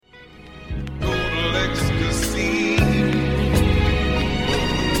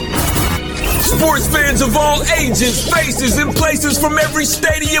Sports fans of all ages, faces, and places from every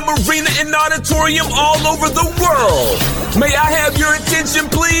stadium, arena, and auditorium all over the world. May I have your attention,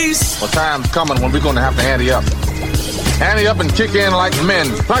 please? Well, time's coming when we're going to have to ante up. Ante up and kick in like men.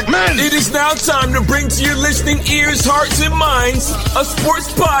 Like men! It is now time to bring to your listening ears, hearts, and minds a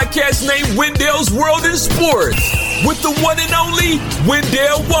sports podcast named Wendell's World in Sports with the one and only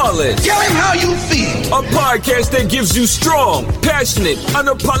Wendell Wallace. Tell him how you feel. A podcast that gives you strong, passionate,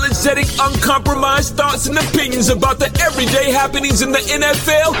 unapologetic, uncompromised thoughts and opinions about the everyday happenings in the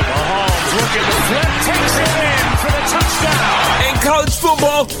NFL. Mahomes looking to flip, takes it in for the touchdown. And college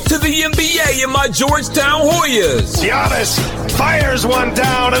football to the NBA in my Georgetown Hoyas. Giannis fires one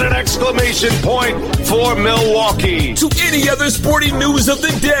down and an exclamation point for Milwaukee. To any other sporting news of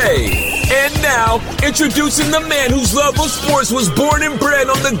the day. And now, introducing the man whose love of sports was born and bred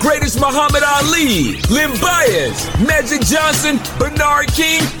on the greatest Muhammad Ali, Lim Bias, Magic Johnson, Bernard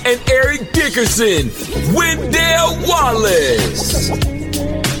King, and Eric Dickerson. Wendell Wallace.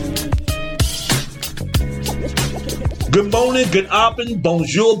 Good morning, good afternoon,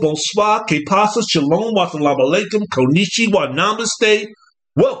 bonjour, bonsoir, que pasa, shalom, wassalamu alaikum, konnichiwa, namaste.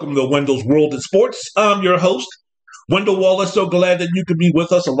 Welcome to Wendell's World in Sports. I'm your host, Wendell Wallace. So glad that you could be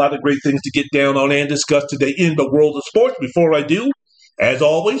with us. A lot of great things to get down on and discuss today in the world of sports. Before I do, as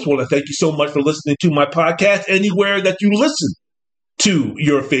always, I want to thank you so much for listening to my podcast anywhere that you listen to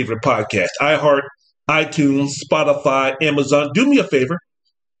your favorite podcast. iHeart, iTunes, Spotify, Amazon. Do me a favor.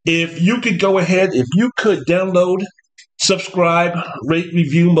 If you could go ahead, if you could download, subscribe, rate,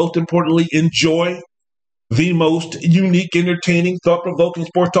 review, most importantly, enjoy the most unique, entertaining, thought-provoking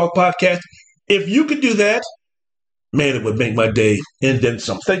sports talk podcast. If you could do that, man, it would make my day and then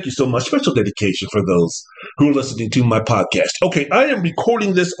some. Thank you so much. Special dedication for those who are listening to my podcast. Okay, I am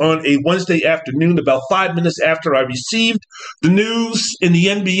recording this on a Wednesday afternoon, about 5 minutes after I received the news in the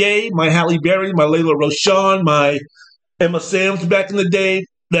NBA, my Halle Berry, my Layla Roshan, my Emma Samms back in the day,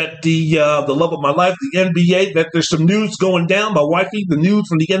 that the love of my life, the NBA, that there's some news going down. My wifey, the news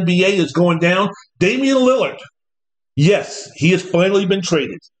from the NBA is going down. Damian Lillard, yes, he has finally been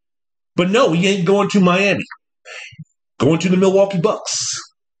traded. But no, he ain't going to Miami. Going to the Milwaukee Bucks.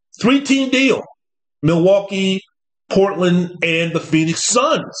 3-team deal. Milwaukee, Portland, and the Phoenix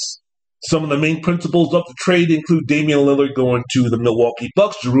Suns. Some of the main principles of the trade include Damian Lillard going to the Milwaukee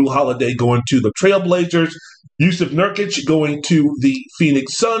Bucks, Jrue Holiday going to the Trailblazers, Yusuf Nurkic going to the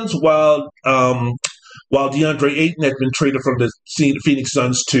Phoenix Suns, while DeAndre Ayton has been traded from the Phoenix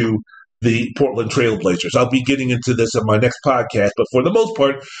Suns to the Portland Trailblazers. I'll be getting into this in my next podcast, but for the most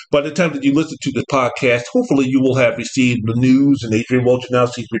part, by the time that you listen to this podcast, hopefully you will have received the news, and Adrian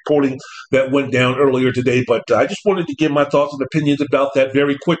Wojnarowski's reporting that went down earlier today. But I just wanted to give my thoughts and opinions about that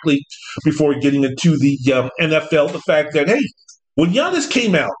very quickly before getting into the NFL. The fact that, hey, when Giannis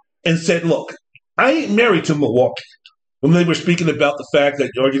came out and said, look, I ain't married to Milwaukee, when they were speaking about the fact that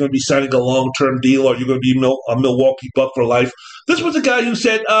are you going to be signing a long-term deal, or are you going to be a Milwaukee Buck for life, this was a guy who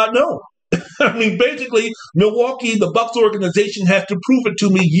said, no. I mean, basically, Milwaukee, the Bucks organization, has to prove it to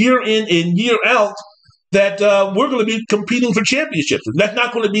me year in and year out that we're going to be competing for championships. If that's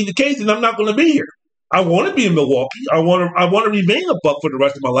not going to be the case, then I'm not going to be here. I want to be in Milwaukee. I want to remain a Buck for the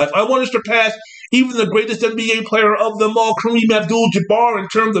rest of my life. I want to surpass even the greatest NBA player of them all, Kareem Abdul-Jabbar, in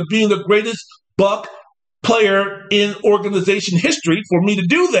terms of being the greatest Buck player in organization history. For me to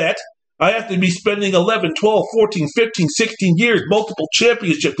do that, I have to be spending 11, 12, 14, 15, 16 years, multiple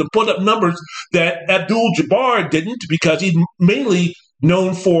championships, to put up numbers that Abdul-Jabbar didn't, because he's mainly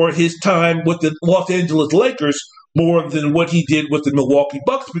known for his time with the Los Angeles Lakers more than what he did with the Milwaukee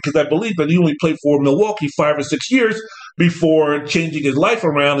Bucks, because I believe that he only played for Milwaukee 5 or 6 years before changing his life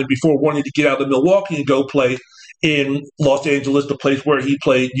around and before wanting to get out of Milwaukee and go play in Los Angeles, the place where he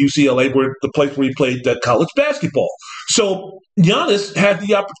played UCLA, the place where he played college basketball. So Giannis had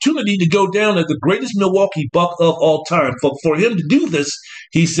the opportunity to go down as the greatest Milwaukee Buck of all time. But for him to do this,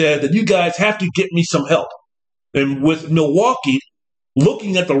 he said that you guys have to get me some help. And with Milwaukee,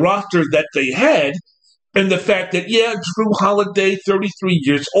 looking at the roster that they had, and the fact that, Jrue Holiday, 33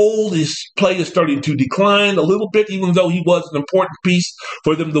 years old, his play is starting to decline a little bit, even though he was an important piece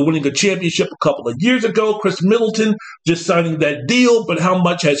for them to winning a championship a couple of years ago. Chris Middleton just signing that deal, but how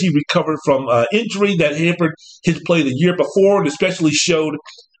much has he recovered from injury that hampered his play the year before, and especially showed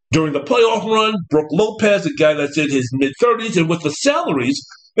during the playoff run? Brook Lopez, a guy that's in his mid-30s, and with the salaries,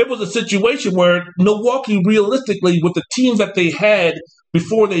 it was a situation where Milwaukee, realistically, with the team that they had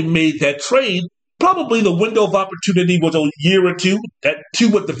before they made that trade, probably the window of opportunity was a year or two, at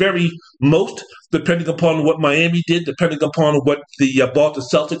two at the very most, depending upon what Miami did, depending upon what the Boston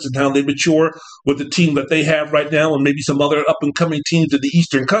Celtics and how they mature with the team that they have right now, and maybe some other up-and-coming teams in the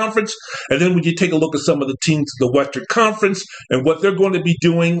Eastern Conference. And then when you take a look at some of the teams in the Western Conference and what they're going to be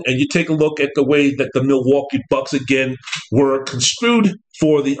doing, and you take a look at the way that the Milwaukee Bucks, again, were construed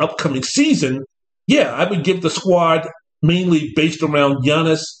for the upcoming season, yeah, I would give the squad mainly based around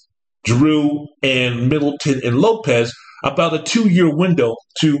Giannis, Drew, and Middleton and Lopez about a 2-year window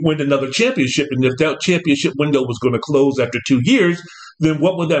to win another championship. And if that championship window was going to close after 2 years, then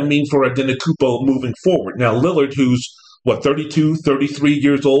what would that mean for Antetokounmpo moving forward? Now, Lillard, who's 32, 33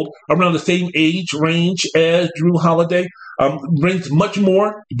 years old, around the same age range as Drew Holiday, brings much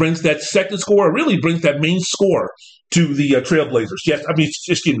more. He brings that second score, really brings that main score to the Trailblazers. Yes,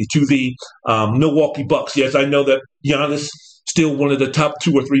 to the Milwaukee Bucks. Yes, I know that Giannis still one of the top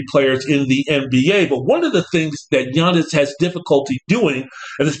 2 or 3 players in the NBA. But one of the things that Giannis has difficulty doing,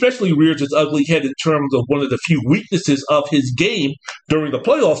 and especially rears its ugly head in terms of one of the few weaknesses of his game during the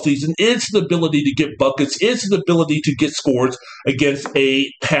playoff season, is the ability to get buckets, is the ability to get scores against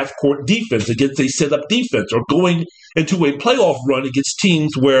a half-court defense, against a set-up defense, or going into a playoff run against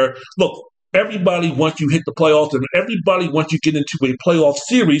teams where, look, everybody, once you hit the playoffs, and everybody, once you get into a playoff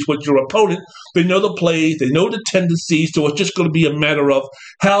series with your opponent, they know the plays, they know the tendencies, so it's just going to be a matter of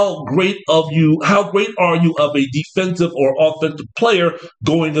how great are you of a defensive or offensive player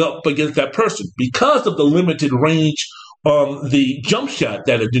going up against that person. Because of the limited range on the jump shot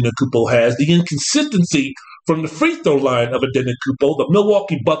that Antetokounmpo has, the inconsistency from the free throw line of Antetokounmpo, the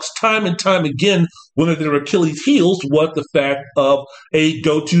Milwaukee Bucks, time and time again, one of their Achilles' heels was the fact of a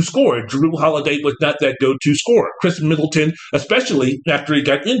go-to scorer. Drew Holiday was not that go-to scorer. Chris Middleton, especially after he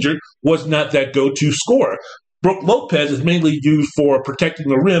got injured, was not that go-to scorer. Brook Lopez is mainly used for protecting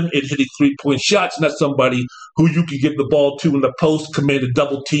the rim and hitting three-point shots, not somebody who you can give the ball to in the post, command a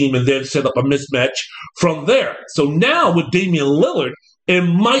double team, and then set up a mismatch from there. So now with Damian Lillard, it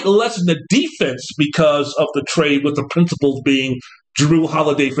might lessen the defense because of the trade, with the principles being Drew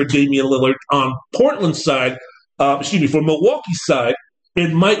Holiday for Damian Lillard on Portland's side, for Milwaukee's side.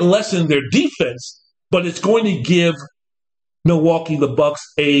 It might lessen their defense, but it's going to give Milwaukee, the Bucks,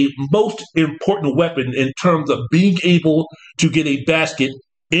 a most important weapon in terms of being able to get a basket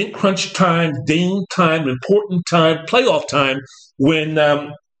in crunch time, dame time, important time, playoff time, when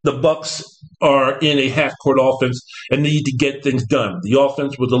the Bucks are in a half-court offense and need to get things done. The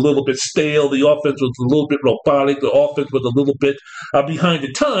offense was a little bit stale. The offense was a little bit robotic. The offense was a little bit behind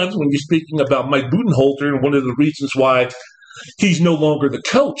the times when you're speaking about Mike Budenholzer, and one of the reasons why he's no longer the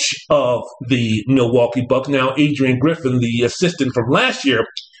coach of the Milwaukee Bucks. Now, Adrian Griffin, the assistant from last year,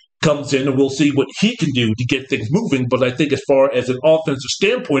 comes in, and we'll see what he can do to get things moving. But I think as far as an offensive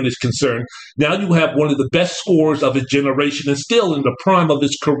standpoint is concerned, now you have one of the best scorers of his generation and still in the prime of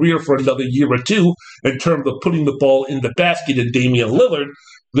his career for another year or two in terms of putting the ball in the basket in Damian Lillard,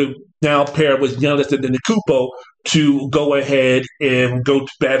 the now pair with Giannis Antetokounmpo to go ahead and go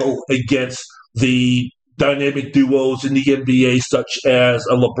to battle against the dynamic duos in the NBA, such as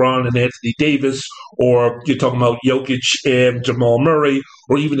LeBron and Anthony Davis, or you're talking about Jokic and Jamal Murray,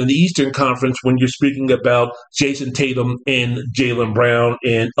 or even in the Eastern Conference when you're speaking about Jason Tatum and Jaylen Brown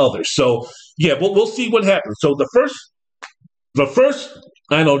and others. So, yeah, we'll see what happens. So the first,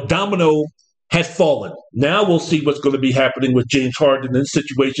 domino has fallen. Now we'll see what's going to be happening with James Harden in this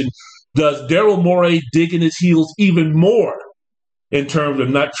situation. Does Daryl Morey dig in his heels even more in terms of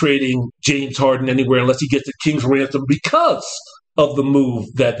not trading James Harden anywhere unless he gets the King's ransom because of the move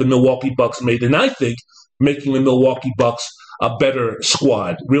that the Milwaukee Bucks made? And I think making the Milwaukee Bucks a better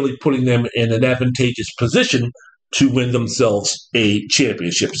squad, really putting them in an advantageous position to win themselves a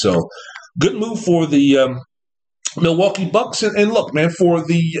championship. So good move for the Milwaukee Bucks. And look, man, for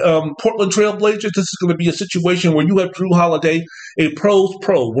the Portland Trailblazers, this is going to be a situation where you have Drew Holiday, a pro's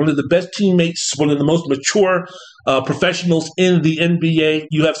pro, one of the best teammates, one of the most mature professionals in the NBA.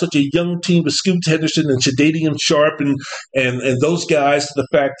 You have such a young team with Scoot Henderson and Shadadian Sharp and those guys. The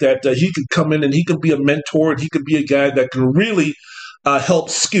fact that he could come in and he could be a mentor and he could be a guy that can really help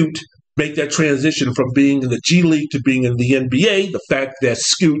Scoot make that transition from being in the G League to being in the NBA. The fact that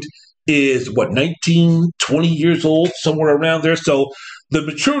Scoot is 19, 20 years old, somewhere around there. So the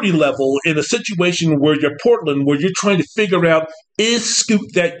maturity level in a situation where you're Portland, where you're trying to figure out, is Scoot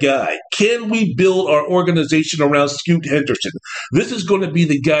that guy? Can we build our organization around Scoot Henderson? This is going to be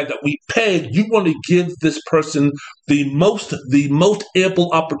the guy that we peg. You want to give this person the most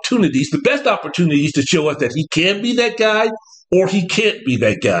ample opportunities, the best opportunities to show us that he can be that guy or he can't be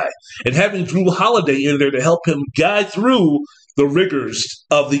that guy. And having Drew Holiday in there to help him guide through the rigors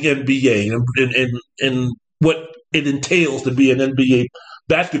of the NBA and what it entails to be an NBA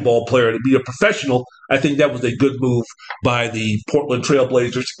basketball player, to be a professional. I think that was a good move by the Portland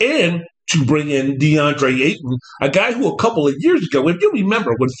Trailblazers, and to bring in DeAndre Ayton, a guy who a couple of years ago, if you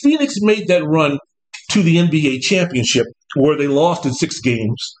remember, when Phoenix made that run to the NBA championship where they lost in 6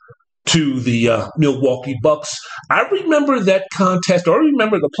 games to the Milwaukee Bucks, I remember that contest, or I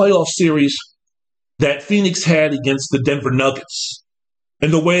remember the playoff series that Phoenix had against the Denver Nuggets,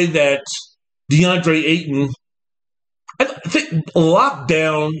 and the way that DeAndre Ayton, I think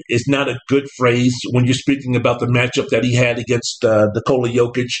lockdown is not a good phrase when you're speaking about the matchup that he had against Nikola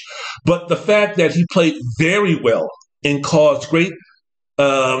Jokic, but the fact that he played very well and caused great,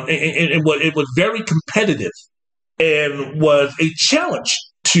 and it was very competitive and was a challenge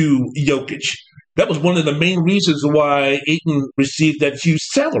to Jokic. That was one of the main reasons why Ayton received that huge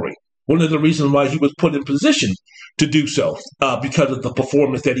salary. One of the reasons why he was put in position to do so, because of the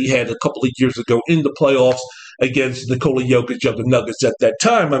performance that he had a couple of years ago in the playoffs against Nikola Jokic of the Nuggets at that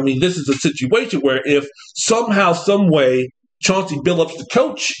time. I mean, this is a situation where if somehow, some way, Chauncey Billups, the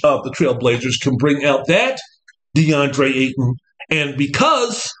coach of the Trailblazers, can bring out that DeAndre Ayton, and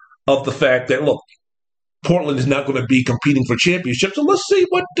because of the fact that, look, Portland is not going to be competing for championships, so let's see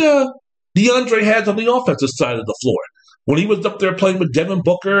what DeAndre has on the offensive side of the floor. When he was up there playing with Devin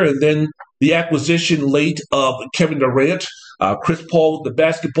Booker, and then the acquisition late of Kevin Durant, Chris Paul with the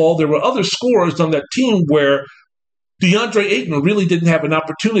basketball, there were other scorers on that team where DeAndre Ayton really didn't have an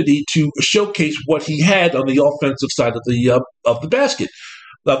opportunity to showcase what he had on the offensive side of the basket.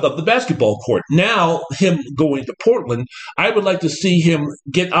 Of the basketball court. Now, him going to Portland, I would like to see him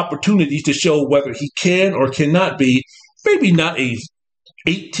get opportunities to show whether he can or cannot be, maybe not a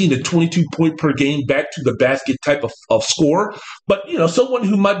 18 to 22 point per game back to the basket type of scorer, but someone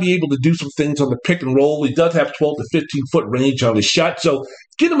who might be able to do some things on the pick and roll. He does have 12 to 15 foot range on his shot, so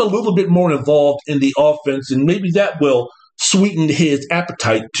get him a little bit more involved in the offense, and maybe that will sweeten his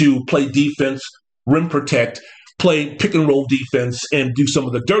appetite to play defense, rim protect, play pick and roll defense, and do some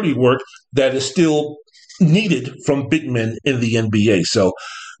of the dirty work that is still needed from big men in the NBA. So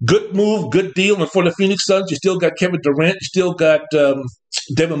good move, good deal. And for the Phoenix Suns, you still got Kevin Durant, you still got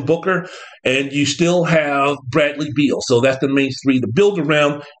Devin Booker, and you still have Bradley Beal. So that's the main three to build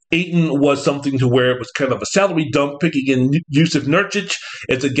around. Ayton was something to where it was kind of a salary dump, picking in Yusuf Nurkic.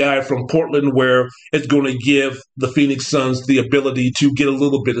 It's a guy from Portland where it's going to give the Phoenix Suns the ability to get a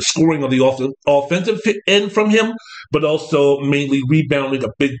little bit of scoring on the offensive end from him, but also mainly rebounding, a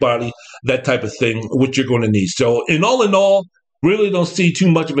big body, that type of thing, which you're going to need. So in all, really don't see too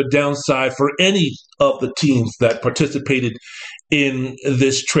much of a downside for any of the teams that participated in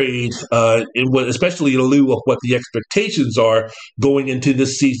this trade, especially in lieu of what the expectations are going into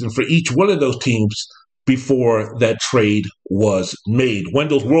this season for each one of those teams before that trade was made.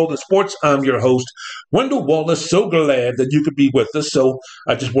 Wendell's World in Sports, I'm your host, Wendell Wallace. So glad that you could be with us. So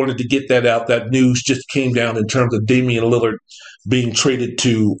I just wanted to get that out. That news just came down in terms of Damian Lillard being traded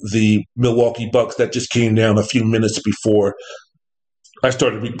to the Milwaukee Bucks. That just came down a few minutes before I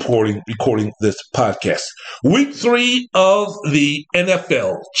started recording this podcast. Week 3 of the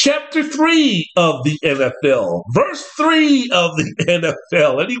NFL. Chapter 3 of the NFL. Verse 3 of the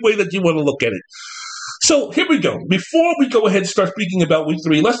NFL. Any way that you want to look at it. So here we go. Before we go ahead and start speaking about week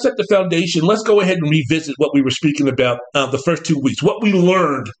 3, let's set the foundation. Let's go ahead and revisit what we were speaking about the first 2 weeks. What we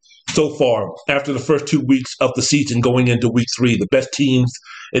learned so far after the first 2 weeks of the season going into week 3. The best teams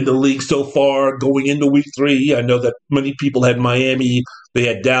in the league so far going into week 3. I know that many people had Miami, they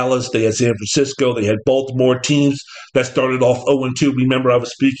had Dallas, they had San Francisco, they had Baltimore, teams that started off 0-2. Remember, I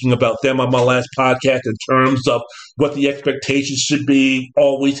was speaking about them on my last podcast in terms of what the expectations should be,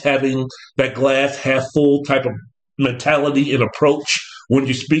 always having that glass half full type of mentality and approach when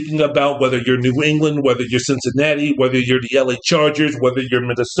you're speaking about whether you're New England, whether you're Cincinnati, whether you're the LA Chargers, whether you're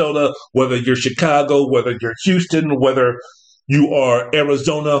Minnesota, whether you're Chicago, whether you're Houston, whether you are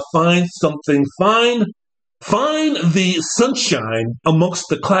Arizona. Find something, find the sunshine amongst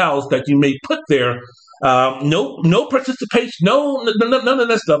the clouds that you may put there. No participation, none of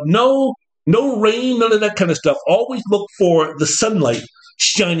that stuff. No rain, none of that kind of stuff. Always look for the sunlight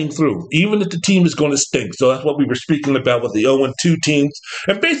shining through, even if the team is going to stink. So that's what we were speaking about with the 0-2 teams.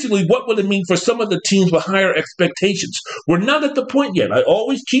 And basically, what would it mean for some of the teams with higher expectations? We're not at the point yet. I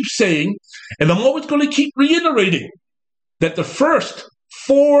always keep saying, and I'm always going to keep reiterating, that the first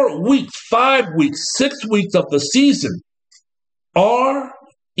 4 weeks, 5 weeks, 6 weeks of the season RELAX.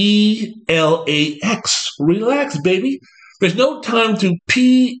 Relax, baby. There's no time to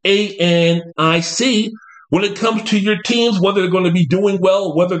PANIC when it comes to your teams, whether they're going to be doing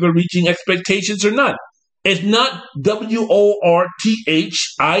well, whether they're reaching expectations or not. It's not Worthit.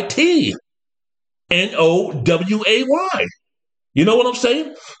 Noway. You know what I'm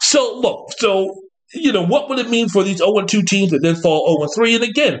saying? So, look, what would it mean for these 0-2 teams that then fall 0-3? And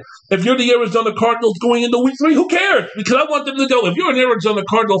again, if you're the Arizona Cardinals going into week 3, who cares? Because I want them to go. If you're an Arizona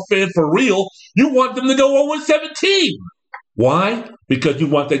Cardinal fan for real, you want them to go 0-17. Why? Because you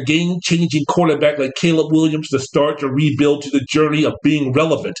want the game-changing quarterback like Caleb Williams to start to rebuild to the journey of being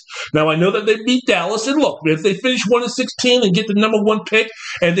relevant. Now, I know that they beat Dallas, and look, if they finish 1-16 and get the number 1 pick,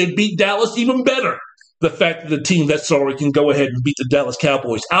 and they beat Dallas, even better. The fact that the team that's sorry can go ahead and beat the Dallas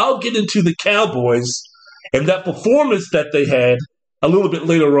Cowboys. I'll get into the Cowboys and that performance that they had a little bit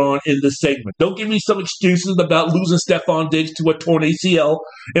later on in this segment. Don't give me some excuses about losing Stephon Diggs to a torn ACL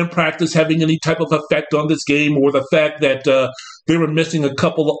in practice having any type of effect on this game, or the fact that they were missing a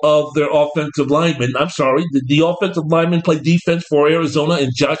couple of their offensive linemen. I'm sorry, the offensive linemen play defense for Arizona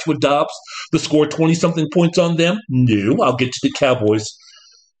and Joshua Dobbs to score 20-something points on them? No, I'll get to the Cowboys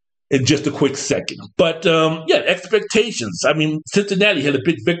in just a quick second. But, expectations. I mean, Cincinnati had a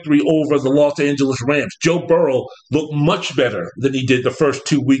big victory over the Los Angeles Rams. Joe Burrow looked much better than he did the first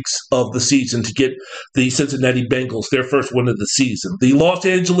 2 weeks of the season to get the Cincinnati Bengals their first win of the season. The Los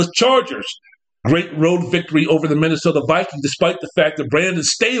Angeles Chargers, great road victory over the Minnesota Vikings, despite the fact that Brandon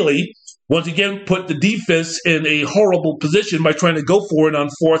Staley once again put the defense in a horrible position by trying to go for it on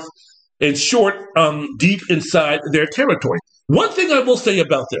 4th and short, deep inside their territory. One thing I will say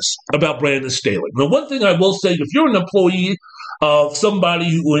about this, about Brandon Staley. Now, one thing I will say, if you're an employee of somebody,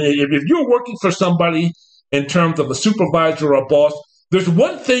 if you're working for somebody in terms of a supervisor or a boss, there's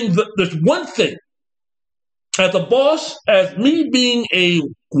one thing, as a boss, as me being a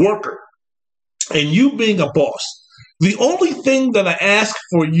worker and you being a boss, the only thing that I ask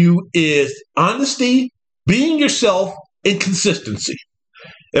for you is honesty, being yourself, and consistency.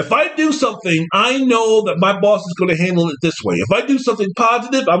 If I do something, I know that my boss is going to handle it this way. If I do something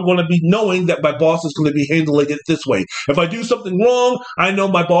positive, I'm going to be knowing that my boss is going to be handling it this way. If I do something wrong, I know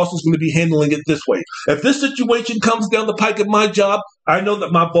my boss is going to be handling it this way. If this situation comes down the pike at my job, I know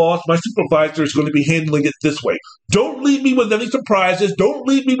that my boss, my supervisor, is going to be handling it this way. Don't leave me with any surprises. Don't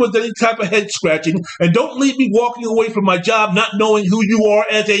leave me with any type of head scratching. And don't leave me walking away from my job not knowing who you are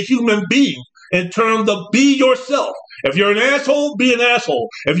as a human being in terms of be yourself. If you're an asshole, be an asshole.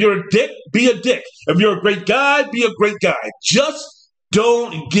 If you're a dick, be a dick. If you're a great guy, be a great guy. Just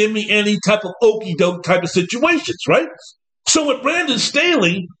don't give me any type of okey-doke type of situations, right? So with Brandon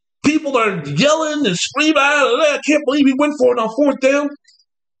Staley, people are yelling and screaming, I can't believe he went for it on 4th down.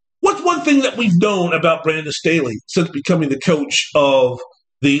 What's one thing that we've known about Brandon Staley since becoming the coach of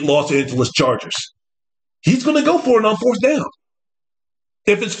the Los Angeles Chargers? He's going to go for it on 4th down.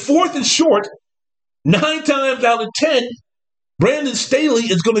 If it's 4th and short, 9 times out of 10, Brandon Staley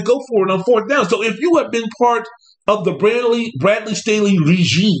is going to go for it on 4th down. So if you have been part of the Bradley Staley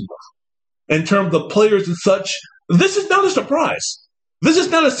regime in terms of players and such, this is not a surprise. This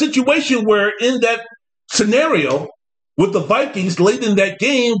is not a situation where in that scenario with the Vikings late in that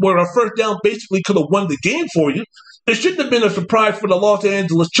game where a 1st down basically could have won the game for you, it shouldn't have been a surprise for the Los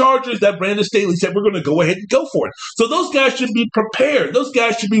Angeles Chargers that Brandon Staley said, we're going to go ahead and go for it. So those guys should be prepared. Those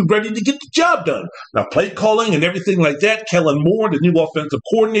guys should be ready to get the job done. Now, play calling and everything like that, Kellen Moore, the new offensive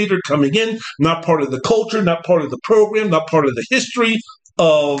coordinator coming in, not part of the culture, not part of the program, not part of the history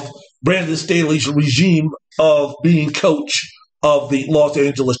of Brandon Staley's regime of being coach of the Los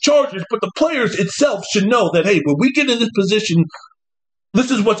Angeles Chargers. But the players itself should know that, hey, when we get in this position, this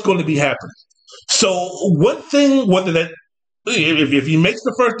is what's going to be happening. So one thing, whether that if he makes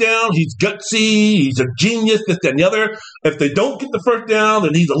the 1st down, he's gutsy, he's a genius, this, that, and the other. If they don't get the 1st down,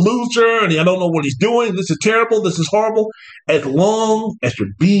 then he's a loser, and I don't know what he's doing. This is terrible. This is horrible. As long as you're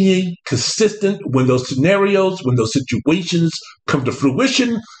being consistent when those scenarios, when those situations come to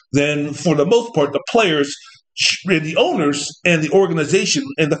fruition, then for the most part, the players and the owners and the organization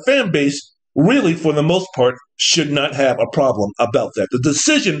and the fan base really, for the most part, should not have a problem about that. The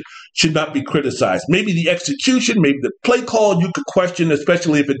decision should not be criticized. Maybe the execution, maybe the play call, you could question,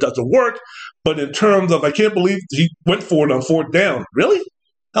 especially if it doesn't work. But in terms of, I can't believe he went for it on 4th down. Really?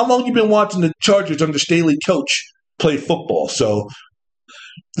 How long have you been watching the Chargers under Staley coach play football? So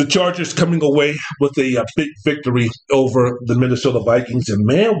the Chargers coming away with a big victory over the Minnesota Vikings. And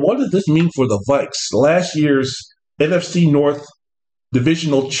man, what does this mean for the Vikes? Last year's NFC North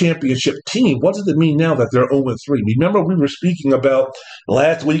divisional championship team. What does it mean now that they're 0-3? Remember, we were speaking about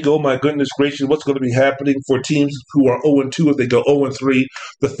last week, oh my goodness gracious, what's going to be happening for teams who are 0-2 if they go 0-3?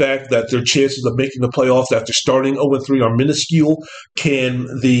 The fact that their chances of making the playoffs after starting 0-3 are minuscule. Can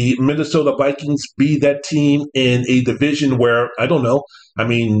the Minnesota Vikings be that team in a division where, I don't know, I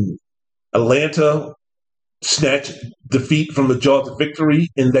mean, Atlanta, snatch defeat from the jaws of victory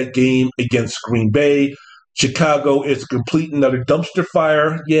in that game against Green Bay. Chicago is a complete and utter dumpster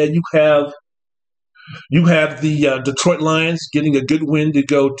fire. Yeah, you have the Detroit Lions getting a good win to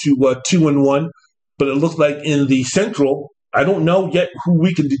go to 2-1, but it looks like in the Central, I don't know yet who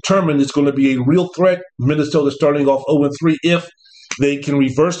we can determine is going to be a real threat. Minnesota starting off 0-3 if they can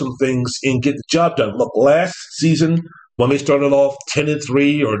reverse some things and get the job done. Look, last season when they started off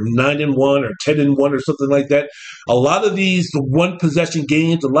 10-3 or 9-1 or 10-1 or something like that, a lot of these one possession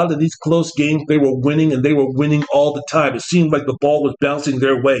games, a lot of these close games, they were winning, and they were winning all the time. It seemed like the ball was bouncing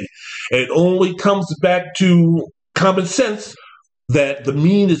their way. It only comes back to common sense that the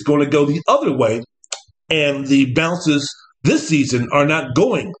mean is going to go the other way, and the bounces this season are not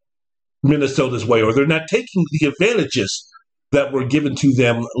going Minnesota's way, or they're not taking the advantages that were given to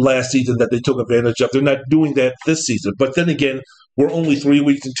them last season that they took advantage of. They're not doing that this season. But then again, we're only 3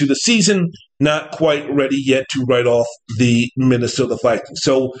 weeks into the season, not quite ready yet to write off the Minnesota Vikings.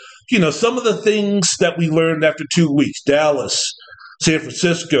 So, some of the things that we learned after 2 weeks, Dallas, San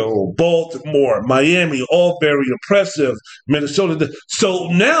Francisco, Baltimore, Miami, all very impressive. Minnesota. So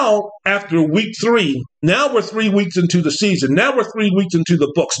now, after week 3, now we're 3 weeks into the season. Now we're 3 weeks into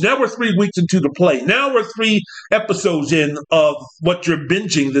the books. Now we're 3 weeks into the play. Now we're 3 episodes in of what you're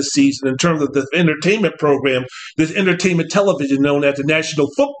binging this season in terms of the entertainment program, this entertainment television known as the National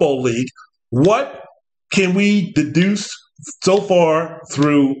Football League. What can we deduce so far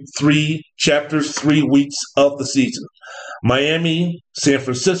through 3 chapters, 3 weeks of the season? Miami, San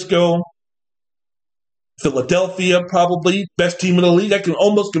Francisco, Philadelphia, probably best team in the league. I can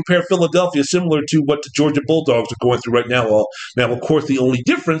almost compare Philadelphia similar to what the Georgia Bulldogs are going through right now. Now, of course, the only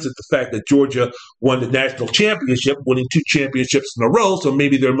difference is the fact that Georgia won the national championship, winning 2 championships in a row, so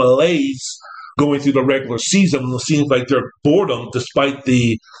maybe their malaise going through the regular season seems like their boredom, despite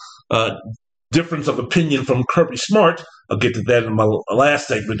the difference of opinion from Kirby Smart. I'll get to that in my last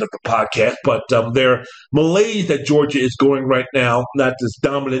segment of the podcast. But their malaise that Georgia is going right now, not as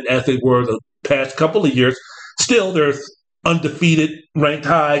dominant as they were the past couple of years. Still, they're undefeated, ranked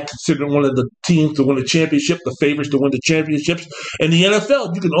high, considered one of the teams to win the championship, the favorites to win the championships. And the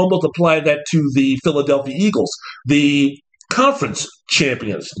NFL, you can almost apply that to the Philadelphia Eagles, the conference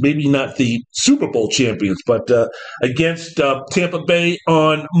champions, maybe not the Super Bowl champions, but against Tampa Bay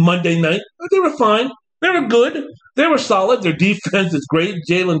on Monday night, they were fine. They were good. They were solid. Their defense is great.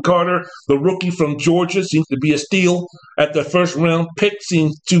 Jalen Carter, the rookie from Georgia, seems to be a steal at the first round pick,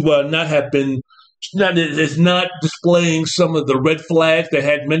 seems to is not displaying some of the red flags that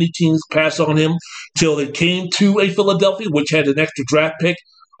had many teams pass on him till they came to a Philadelphia, which had an extra draft pick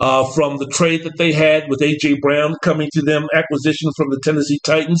from the trade that they had with A.J. Brown coming to them, acquisition from the Tennessee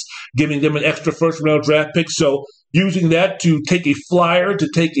Titans, giving them an extra first-round draft pick. So using that to take a flyer, to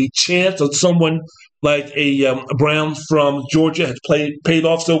take a chance on someone like a Brown from Georgia has paid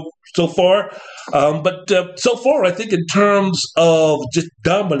off so far. But so far, I think in terms of just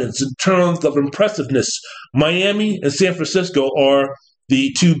dominance, in terms of impressiveness, Miami and San Francisco are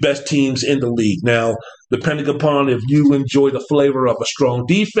the 2 best teams in the league. Now, depending upon if you enjoy the flavor of a strong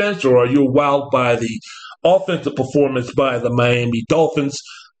defense or are you wowed by the offensive performance by the Miami Dolphins,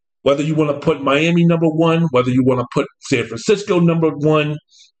 whether you want to put Miami number 1, whether you want to put San Francisco number 1,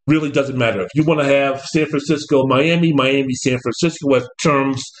 really doesn't matter. If you want to have San Francisco, Miami, San Francisco as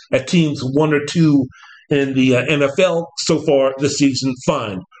teams 1 or 2 in the NFL so far this season,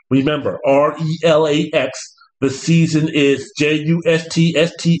 fine. Remember, RELAX. The season is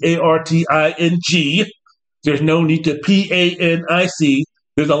JUSTSTARTING. There's no need to PANIC.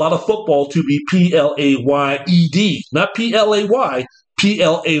 There's a lot of football to be PLAYED. Not PLAY,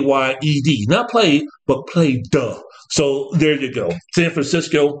 PLAYED. Not play, but play duh. So there you go. San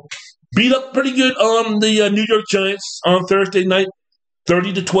Francisco beat up pretty good on the New York Giants on Thursday night.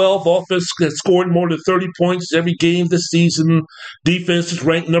 30-12. Offense has scored more than 30 points every game this season. Defense is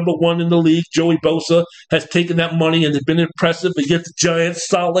ranked number 1 in the league. Joey Bosa has taken that money and has been impressive against the Giants.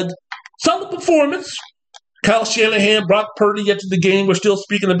 Solid performance. Kyle Shanahan, Brock Purdy into the game. We're still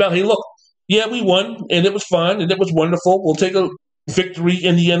speaking about, hey, look, yeah, we won, and it was fine, and it was wonderful. We'll take a victory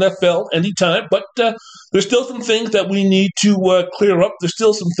in the NFL anytime, but there's still some things that we need to clear up. There's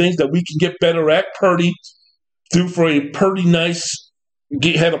still some things that we can get better at. Purdy threw for had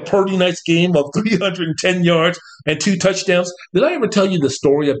a pretty nice game of 310 yards and 2 touchdowns. Did I ever tell you the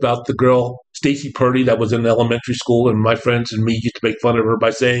story about the girl, Stacey Purdy, that was in elementary school, and my friends and me used to make fun of her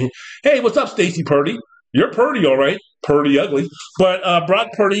by saying, hey, what's up, Stacey Purdy? You're Purdy, all right. Purdy ugly. But Brock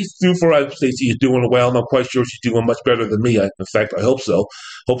Purdy threw for Stacey is doing well. I'm not quite sure she's doing much better than me. In fact, I hope so.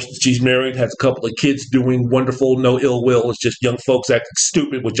 Hope she's married, has a couple of kids doing wonderful, no ill will. It's just young folks acting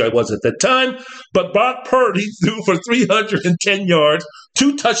stupid, which I was at that time. But Brock Purdy threw for 310 yards,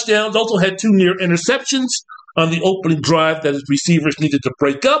 2 touchdowns, also had 2 near interceptions on the opening drive that his receivers needed to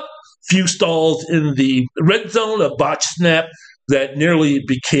break up. Few stalls in the red zone, a botched snap that nearly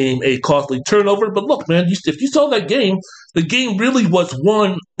became a costly turnover. But look, man, if you saw that game, the game really was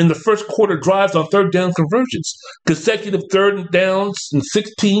won in the first quarter drives on third down conversions. Consecutive third downs in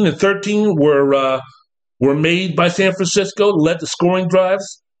 16 and 13 were made by San Francisco, led the scoring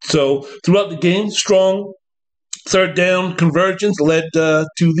drives. So throughout the game, strong third down conversions led to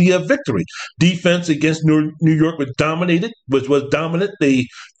the victory. Defense against New York was dominated. They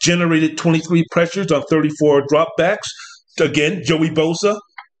generated 23 pressures on 34 dropbacks. Again, Joey Bosa,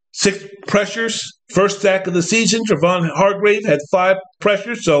 6 pressures, first sack of the season. Javon Hargrave had 5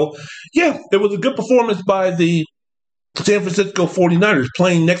 pressures. So, yeah, it was a good performance by the San Francisco 49ers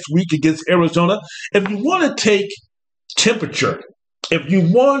playing next week against Arizona. If you want to take temperature, if you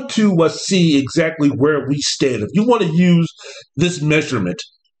want to see exactly where we stand, if you want to use this measurement,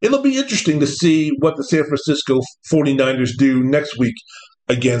 it'll be interesting to see what the San Francisco 49ers do next week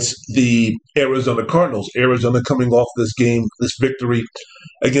against the Arizona Cardinals. Arizona coming off this game, this victory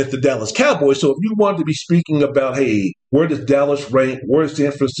against the Dallas Cowboys. So if you want to be speaking about, hey, where does Dallas rank? Where is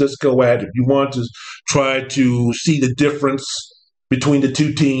San Francisco at? If you want to try to see the difference between the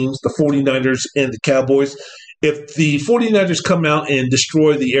two teams, the 49ers and the Cowboys, if the 49ers come out and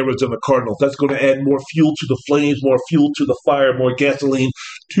destroy the Arizona Cardinals, that's going to add more fuel to the flames, more fuel to the fire, more gasoline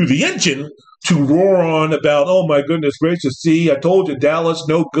to the engine to roar on about, oh my goodness gracious, see, I told you, Dallas,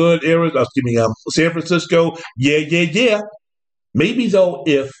 no good, San Francisco, yeah. Maybe, though,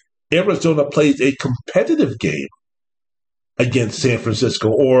 if Arizona plays a competitive game against San Francisco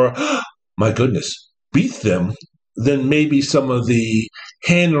or, my goodness, beats them, then maybe some of the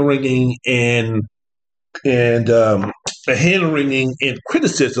hand-wringing and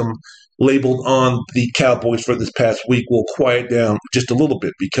criticism labeled on the Cowboys for this past week will quiet down just a little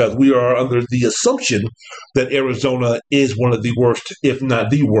bit, because we are under the assumption that Arizona is one of the worst, if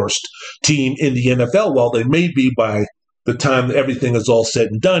not the worst, team in the NFL. While they may be by the time everything is all said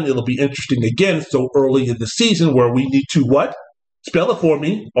and done, it'll be interesting again so early in the season where we need to what? Spell it for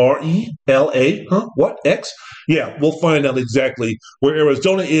me. R-E-L-A. Huh? What? X? Yeah, we'll find out exactly where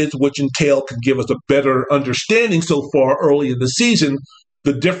Arizona is, which entail can give us a better understanding so far early in the season,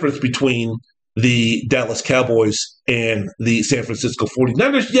 the difference between the Dallas Cowboys and the San Francisco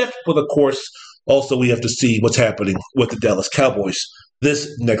 49ers. Yes, but of course, also we have to see what's happening with the Dallas Cowboys this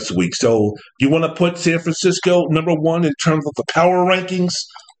next week. So you want to put San Francisco number 1 in terms of the power rankings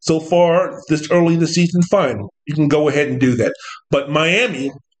so far this early in the season? Fine. You can go ahead and do that. But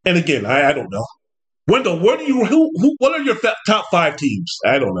Miami, and again, I don't know. Wendell, what are your top 5 teams?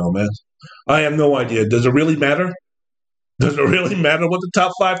 I don't know, man. I have no idea. Does it really matter? Does it really matter what the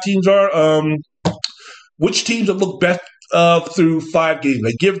top 5 teams are? Which teams have looked best through 5 games?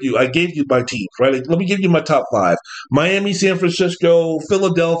 I gave you my teams, right? Let me give you my top 5. Miami, San Francisco,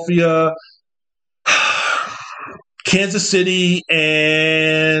 Philadelphia, Kansas City,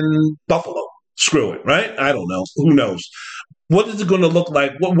 and Buffalo. Screw it, right? I don't know. Who knows? What is it going to look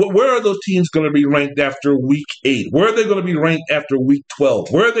like? Where are those teams going to be ranked after week 8? Where are they going to be ranked after week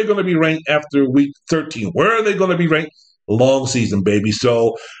 12? Where are they going to be ranked after week 13? Where are they going to be ranked? Long season, baby.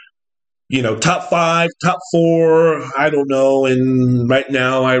 So, top 5, top 4, I don't know. And right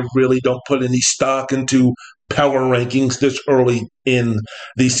now, I really don't put any stock into power rankings this early in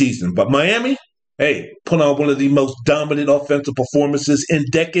the season. But Miami, hey, put on one of the most dominant offensive performances in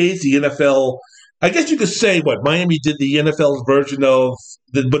decades. The NFL, I guess you could say, Miami did the NFL's version of,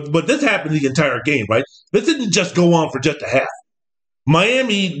 but this happened the entire game, right? This didn't just go on for just a half.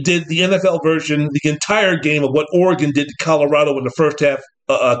 Miami did the NFL version, the entire game of what Oregon did to Colorado in the first half,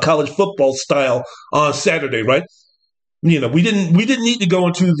 college football style on Saturday, right? We didn't need to go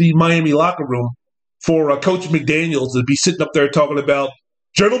into the Miami locker room for Coach McDaniels to be sitting up there talking about,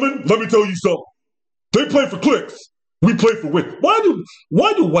 gentlemen, let me tell you something. They play for clicks. We play for wins.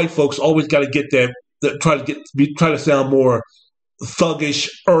 Why do white folks always got to get that try to sound more thuggish,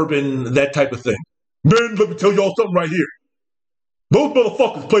 urban, that type of thing? Man, let me tell y'all something right here. Those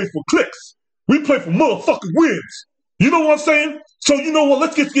motherfuckers play for clicks. We play for motherfucking wins. You know what I'm saying? So you know what?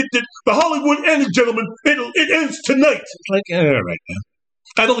 Let's get the Hollywood ending, gentlemen. It ends tonight. It's like, all right, man.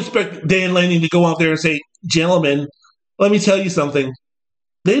 I don't expect Dan Lanning to go out there and say, gentlemen, let me tell you something.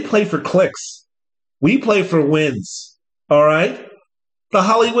 They play for clicks. We play for wins. All right? The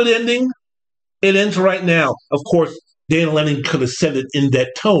Hollywood ending, It ends right now. Of course, Dan Lanning could have said it in that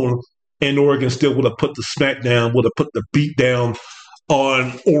tone, and Oregon still would have put the smack down, would have put the beat down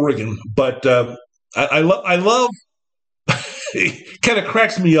on Oregon. But I love. It kind of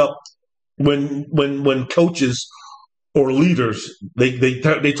cracks me up when coaches or leaders they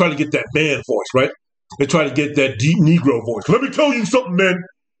try to get that man voice, right? They try to get that deep Negro voice. Let me tell you something, man.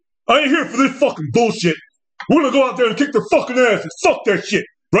 I ain't here for this fucking bullshit. We're gonna go out there and kick their fucking asses. Fuck that shit,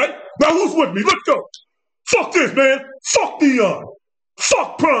 right? Now who's with me? Let's go. Fuck this, man. Fuck Dion.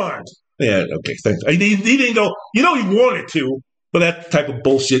 Fuck Prime. Yeah, okay, thanks. He didn't go. He wanted to, but that type of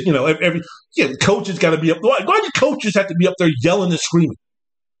bullshit. Every coaches got to be up. Why do coaches have to be up there yelling and screaming?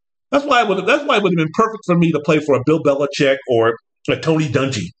 That's why it would have been perfect for me to play for a Bill Belichick or a Tony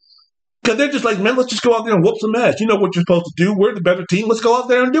Dungy. Because they're just like, man, let's just go out there and whoop some ass. You know what you're supposed to do. We're the better team. Let's go out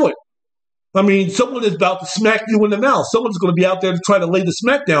there and do it. I mean, someone is about to smack you in the mouth. Someone's going to be out there to try to lay the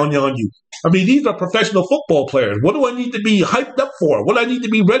smack down on you. I mean, these are professional football players. What do I need to be hyped up for? What do I need to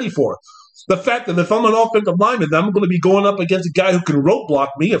be ready for? The fact that if I'm an offensive lineman, I'm going to be going up against a guy who can roadblock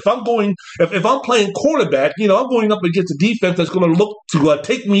me. If I'm playing quarterback, I'm going up against a defense that's going to look to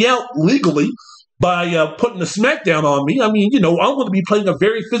take me out legally by putting a smackdown on me. I mean, I'm going to be playing a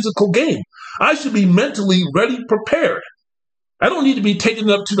very physical game. I should be mentally ready, prepared. I don't need to be taken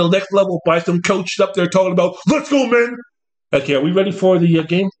up to the next level by some coach up there talking about, let's go, man. Okay, are we ready for the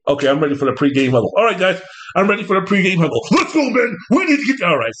game? Okay, I'm ready for the pregame huddle. All right, guys, I'm ready for the pregame huddle. Let's go, man. We need to get –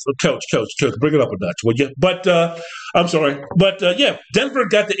 all right, so coach, bring it up a notch, would you? But I'm sorry. But, Denver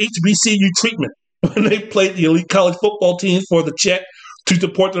got the HBCU treatment when they played the elite college football teams for the check to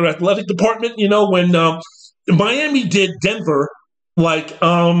support their athletic department. When Miami did Denver like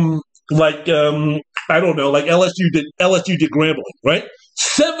I don't know, like LSU did Grambling, right?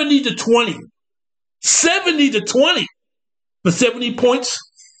 70-20. 70-20. The 70 points,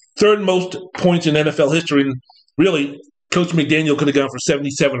 third most points in NFL history. And really, Coach McDaniel could have gone for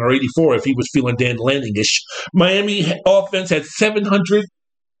 77 or 84 if he was feeling Dan Lanning-ish. Miami offense had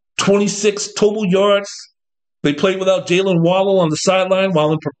 726 total yards. They played without Jalen Waddle on the sideline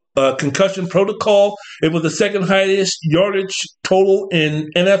while in concussion protocol. It was the second highest yardage total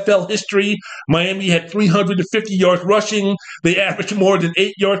in NFL history. Miami had 350 yards rushing. They averaged more than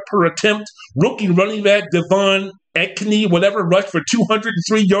 8 yards per attempt. Rookie running back Devon Ekney, rushed for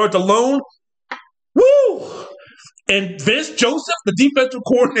 203 yards alone. Woo! And Vince Joseph, the defensive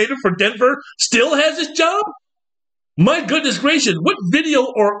coordinator for Denver, still has his job? My goodness gracious, what video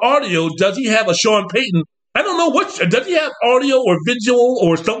or audio does he have of Sean Payton? I don't know does he have audio or visual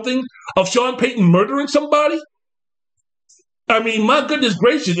or something of Sean Payton murdering somebody? I mean, my goodness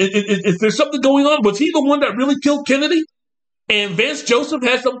gracious, is there something going on? Was he the one that really killed Kennedy? And Vance Joseph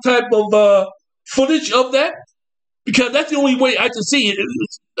has some type of footage of that? Because that's the only way I can see it,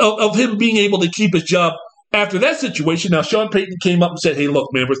 of him being able to keep his job after that situation. Now, Sean Payton came up and said, hey,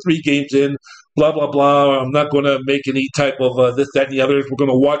 look, man, we're 3 games in, blah, blah, blah. I'm not going to make any type of this, that, and the other. We're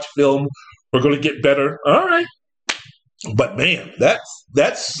going to watch film. We're going to get better. All right. But, man,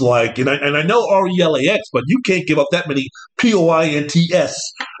 that's like, and I know RELAX, but you can't give up that many POINTS.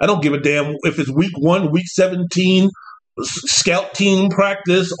 I don't give a damn if it's week 1, week 17, scout team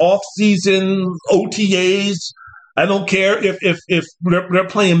practice, off-season, OTAs. I don't care if they're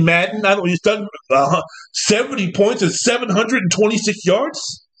playing Madden. I don't. He's done 70 points and 726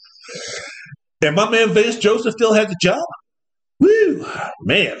 yards. And my man Vance Joseph still has a job. Woo,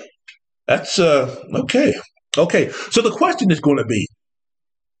 man, that's okay. Okay, so the question is going to be: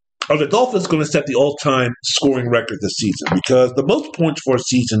 are the Dolphins going to set the all-time scoring record this season? Because the most points for a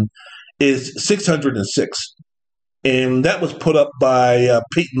season is 606, and that was put up by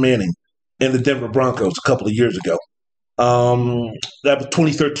Peyton Manning and the Denver Broncos a couple of years ago. That was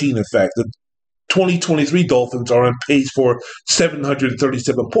 2013, in fact. The 2023 Dolphins are on pace for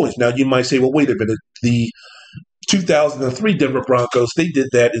 737 points. Now, you might say, well, wait a minute. The 2003 Denver Broncos, they did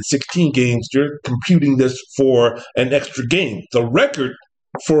that in 16 games. You're computing this for an extra game. The record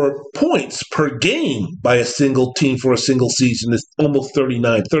for points per game by a single team for a single season is almost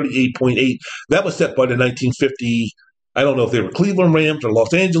 38.8. That was set by the 1950 I don't know if they were Cleveland Rams or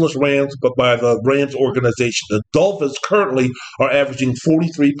Los Angeles Rams, but by the Rams organization. The Dolphins currently are averaging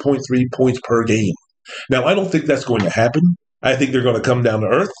 43.3 points per game. Now, I don't think that's going to happen. I think they're going to come down to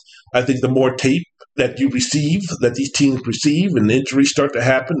earth. I think the more tape that you receive, that these teams receive, and injuries start to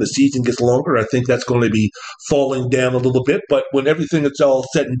happen, the season gets longer, I think that's going to be falling down a little bit. But when everything is all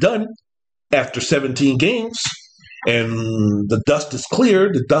said and done, after 17 games, and the dust is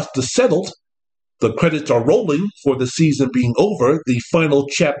cleared, the dust is settled, the credits are rolling for the season being over. The final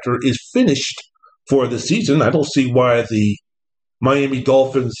chapter is finished for the season. I don't see why the Miami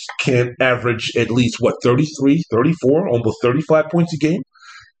Dolphins can't average at least, 33, 34, almost 35 points a game.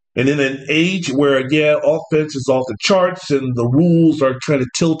 And in an age where, offense is off the charts and the rules are kind of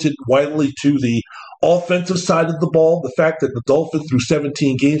tilted widely to the offensive side of the ball, the fact that the Dolphins through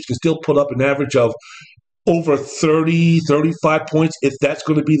 17 games can still put up an average of over 30, 35 points, if that's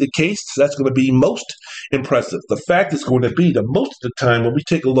going to be the case, that's going to be most impressive. The fact is going to be that most of the time when we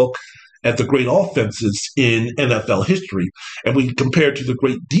take a look at the great offenses in NFL history, and we compare to the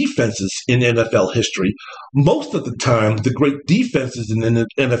great defenses in NFL history, most of the time, the great defenses in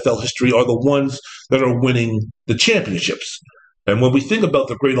NFL history are the ones that are winning the championships. And when we think about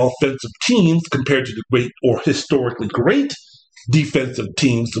the great offensive teams compared to the great or historically great defensive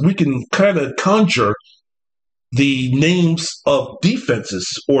teams, we can kind of conjure the names of defenses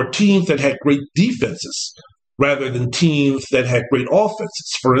or teams that had great defenses rather than teams that had great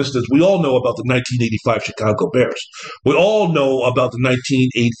offenses. For instance, we all know about the 1985 Chicago Bears. We all know about the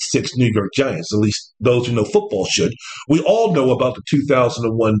 1986 New York Giants, at least those who know football should. We all know about the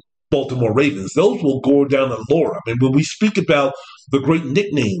 2001 Baltimore Ravens. Those will go down the lore. I mean, when we speak about the great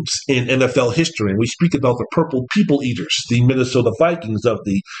nicknames in NFL history, and we speak about the Purple People Eaters, the Minnesota Vikings of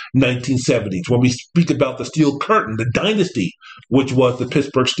the 1970s, when we speak about the Steel Curtain, the dynasty, which was the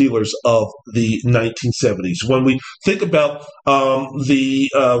Pittsburgh Steelers of the 1970s, when we think about the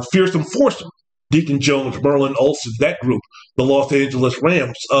Fearsome Foursome, Deacon Jones, Merlin Olsen, that group, the Los Angeles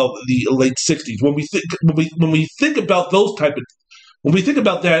Rams of the late 60s. When we think about those type of when we think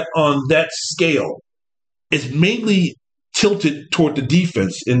about that on that scale, it's mainly tilted toward the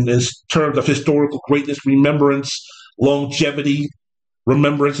defense in terms of historical greatness, remembrance, longevity,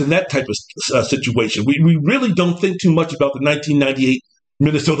 remembrance, and that type of situation. We really don't think too much about the 1998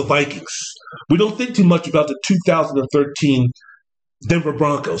 Minnesota Vikings. We don't think too much about the 2013 Denver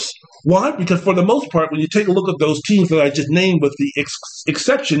Broncos. Why? Because for the most part, when you take a look at those teams that I just named, with the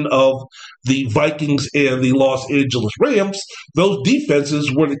exception of the Vikings and the Los Angeles Rams, those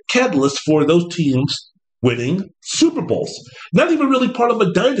defenses were the catalyst for those teams winning Super Bowls. Not even really part of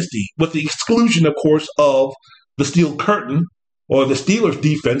a dynasty, with the exclusion, of course, of the Steel Curtain or the Steelers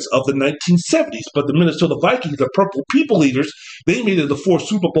defense of the 1970s. But the Minnesota Vikings, the Purple People Eaters, they made it to 4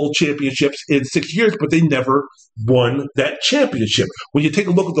 Super Bowl championships in 6 years, but they never won that championship. When you take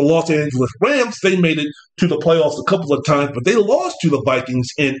a look at the Los Angeles Rams, they made it to the playoffs a couple of times, but they lost to the Vikings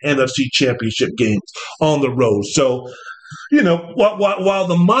in NFC championship games on the road. So, while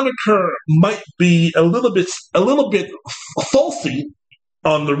the moniker might be a little bit falsy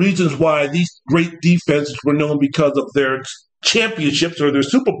on the reasons why these great defenses were known because of their championships or their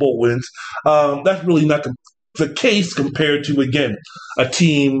Super Bowl wins, that's really not the case compared to, again, a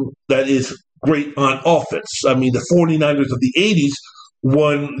team that is great on offense. I mean, the 49ers of the 80s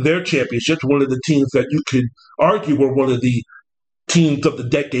won their championships, one of the teams that you could argue were one of the teams of the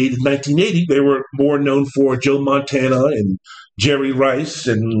decade in 1980. They were more known for Joe Montana and Jerry Rice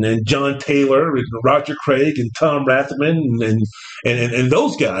and John Taylor and Roger Craig and Tom Rathman and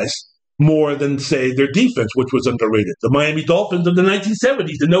those guys, more than, say, their defense, which was underrated. The Miami Dolphins of the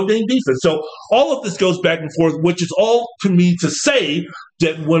 1970s, the no-name defense. So all of this goes back and forth, which is all to me to say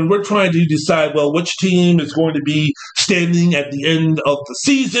that when we're trying to decide, well, which team is going to be standing at the end of the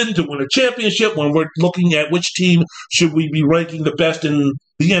season to win a championship, when we're looking at which team should we be ranking the best in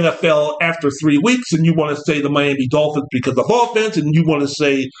the NFL after 3 weeks, and you want to say the Miami Dolphins because of offense, and you want to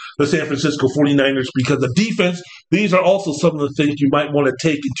say the San Francisco 49ers because of defense, these are also some of the things you might want to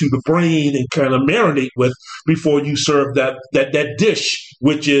take into the brain and kind of marinate with before you serve that dish,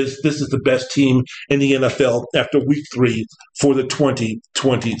 which is, this is the best team in the NFL after week 3 for the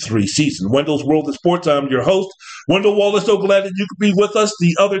 2023 season. Wendell's World of Sports, I'm your host, Wendell Wallace. So glad that you could be with us.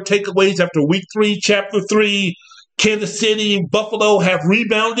 The other takeaways after week 3, chapter 3, Kansas City and Buffalo have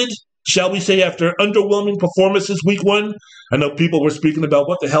rebounded, shall we say, after underwhelming performances week 1. I know people were speaking about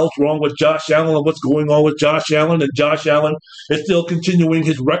what the hell's wrong with Josh Allen and what's going on with Josh Allen, and Josh Allen is still continuing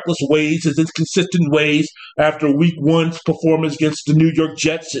his reckless ways, his inconsistent ways after week 1's performance against the New York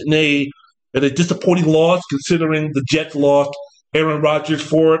Jets in a disappointing loss, considering the Jets lost Aaron Rodgers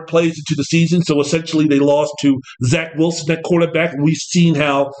 4 plays into the season. So essentially they lost to Zach Wilson at quarterback. And we've seen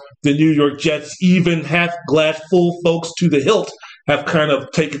how the New York Jets, even half glass full folks to the hilt, have kind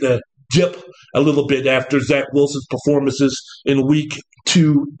of taken a dip a little bit after Zach Wilson's performances in week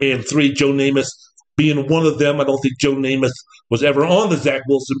 2 and 3. Joe Namath being one of them. I don't think Joe Namath was ever on the Zach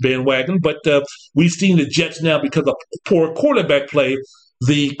Wilson bandwagon, but we've seen the Jets now, because of poor quarterback play,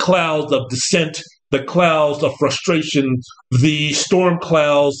 the clouds of dissent, the clouds of frustration, the storm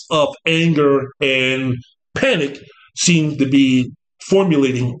clouds of anger and panic seem to be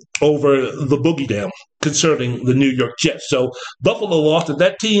formulating over the boogie down concerning the New York Jets. So Buffalo lost to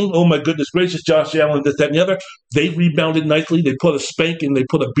that team. Oh my goodness gracious, Josh Allen, this, that, and the other. They rebounded nicely. They put a spanking. They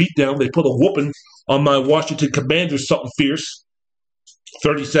put a beat down. They put a whooping on my Washington Commanders, something fierce.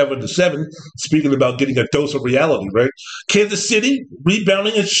 37-7. Speaking about getting a dose of reality, right? Kansas City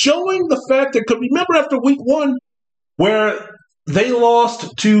rebounding and showing the fact that, remember after week 1 where they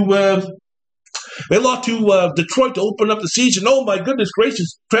lost to Detroit to open up the season. Oh my goodness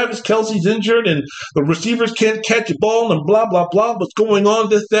gracious, Travis Kelce's injured and the receivers can't catch a ball and blah, blah, blah. What's going on,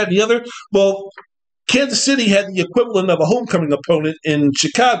 this, that, and the other? Well, Kansas City had the equivalent of a homecoming opponent in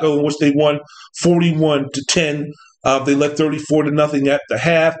Chicago, in which they won 41-10. They led 34-0 at the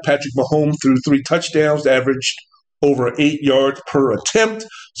half. Patrick Mahomes threw 3 touchdowns, averaged over 8 yards per attempt.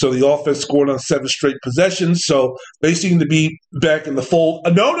 So the offense scored on 7 straight possessions. So they seem to be back in the fold.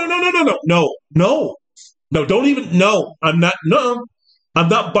 No, don't even, no, I'm not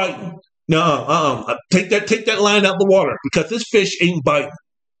biting. No, take that line out of the water because this fish ain't biting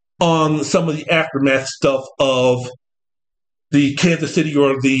on some of the aftermath stuff of the Kansas City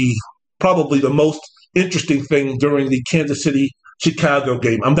or probably the most interesting thing during the Kansas City-Chicago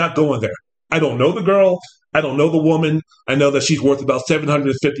game. I'm not going there. I don't know the girl. I don't know the woman. I know that she's worth about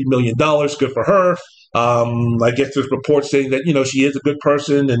 $750 million. Good for her. I guess there's reports saying that, she is a good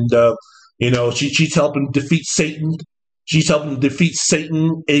person and, she's helping defeat Satan. She's helping defeat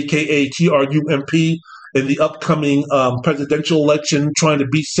Satan, a.k.a. Trump, in the upcoming presidential election, trying to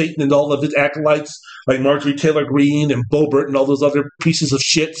beat Satan and all of his acolytes like Marjorie Taylor Greene and Boebert and all those other pieces of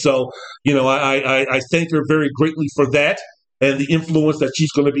shit. So, I thank her very greatly for that and the influence that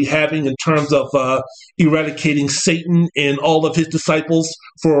she's going to be having in terms of eradicating Satan and all of his disciples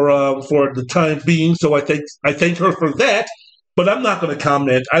for the time being. So I thank her for that. But I'm not going to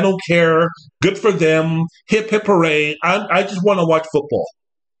comment. I don't care. Good for them. Hip, hip, hooray. I just want to watch football.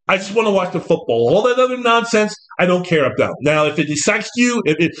 I just want to watch the football. All that other nonsense, I don't care about. Now, if it excites you,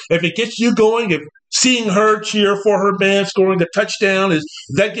 if it gets you going, if seeing her cheer for her man scoring a touchdown,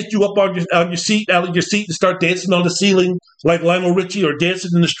 that gets you up on your seat, out of your seat, and start dancing on the ceiling like Lionel Richie or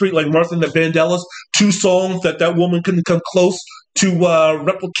dancing in the street like Martha and the Vandellas, 2 songs that woman couldn't come close to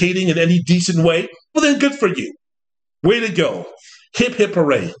replicating in any decent way, well, then good for you. Way to go. Hip, hip,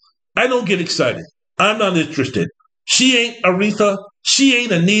 hooray. I don't get excited. I'm not interested. She ain't Aretha. She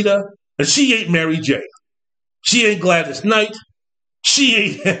ain't Anita. And she ain't Mary J. She ain't Gladys Knight. She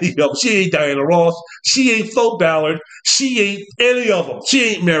ain't any of them. She ain't Diana Ross. She ain't Flo Ballard. She ain't any of them. She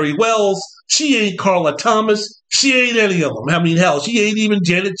ain't Mary Wells. She ain't Carla Thomas. She ain't any of them. I mean, hell, she ain't even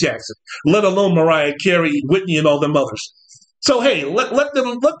Janet Jackson, let alone Mariah Carey, Whitney, and all them others. So, hey, let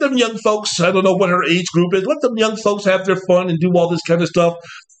them young folks, I don't know what her age group is, let them young folks have their fun and do all this kind of stuff.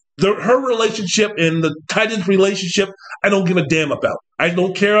 Her relationship and the Titans' relationship, I don't give a damn about. I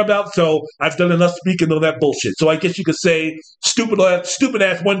don't care about, so I've done enough speaking of that bullshit. So I guess you could say,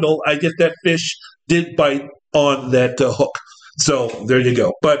 stupid-ass Wendell, I guess that fish did bite on that hook. So there you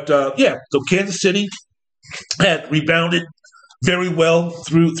go. But, so Kansas City had rebounded very well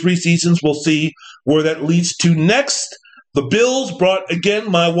through 3 seasons. We'll see where that leads to next. The Bills brought, again,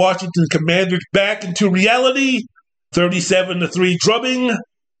 my Washington Commanders back into reality. 37-3 drubbing.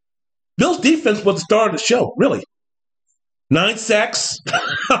 Bills' defense was the star of the show, really. 9 sacks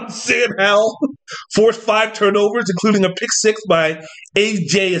on Sam Howell. Forced 5 turnovers, including a pick 6 by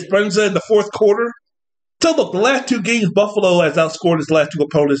A.J. Esperanza in the 4th quarter. So, look, the last 2 games, Buffalo has outscored its last 2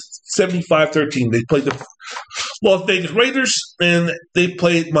 opponents 75-13. They played the Las Vegas Raiders, and they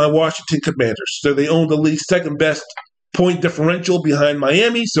played my Washington Commanders. So they own the league's 2nd best point differential behind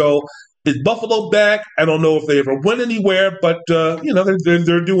Miami. So is Buffalo back? I don't know if they ever went anywhere, but they're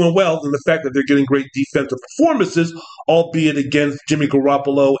doing well. And the fact that they're getting great defensive performances, albeit against Jimmy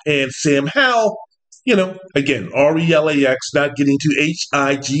Garoppolo and Sam Howell, again, RELAX, not getting to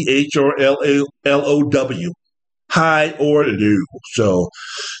HIGH or LOW, high or low. So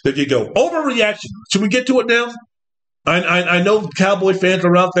there you go. Overreaction. Should we get to it now? I know Cowboy fans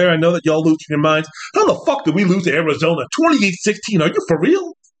are out there. I know that y'all losing your minds. How the fuck did we lose to Arizona? 28-16. Are you for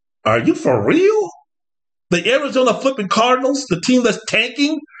real? Are you for real? The Arizona flipping Cardinals, the team that's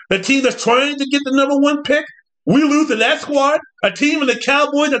tanking, the team that's trying to get the number 1 pick, we lose to that squad? A team in the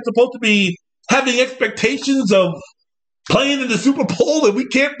Cowboys that's supposed to be having expectations of playing in the Super Bowl and we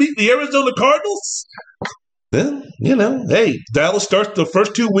can't beat the Arizona Cardinals? Then, hey, Dallas starts the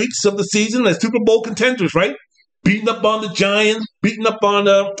first 2 weeks of the season as Super Bowl contenders, right? Beating up on the Giants, beating up on,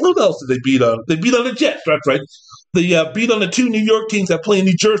 what else did they beat on? They beat on the Jets, that's right. They beat on the 2 New York teams that play in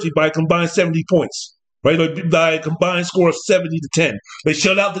New Jersey by a combined 70 points. right? By a combined score of 70-10. They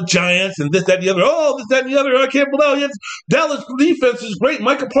shut out the Giants and this, that, and the other. Oh, this, that, and the other. I can't believe it. Dallas defense is great.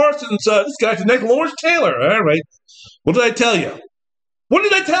 Micah Parsons, this guy's the next Lawrence Taylor. All right. What did I tell you? What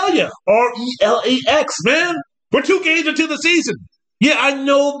did I tell you? RELAX, man. We're 2 games into the season. Yeah, I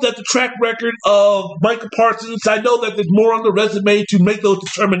know that the track record of Micah Parsons, I know that there's more on the resume to make those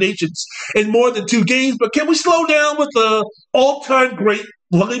determinations in more than 2 games, but can we slow down with the all-time great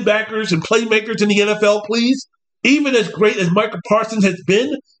linebackers and playmakers in the NFL, please? Even as great as Micah Parsons has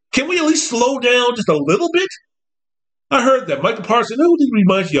been, can we at least slow down just a little bit? I heard that Micah Parsons. Who did he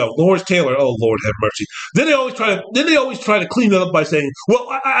remind you of? Lawrence Taylor. Oh, Lord have mercy. Then they always try to clean it up by saying, "Well,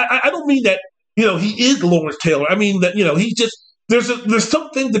 I don't mean that. He is Lawrence Taylor. I mean that. He's just there's some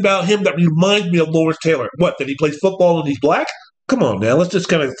things about him that remind me of Lawrence Taylor. What? That he plays football and he's black? Come on, now. Let's just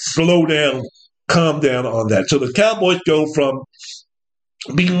kind of slow down, calm down on that. So the Cowboys go from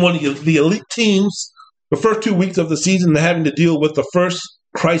being one of the elite teams the first 2 weeks of the season to having to deal with the first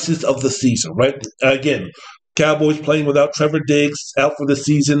crisis of the season. Right? Again. Cowboys playing without Trevor Diggs, out for the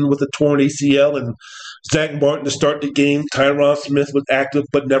season with a torn ACL, and Zach Martin to start the game. Tyron Smith was active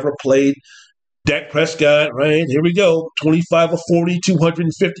but never played. Dak Prescott, right, here we go. 25 of 40,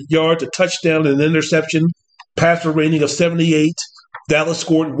 250 yards, a touchdown, and an interception. Passer rating of 78. Dallas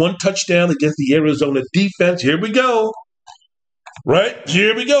scored 1 touchdown against the Arizona defense. Here we go. Right?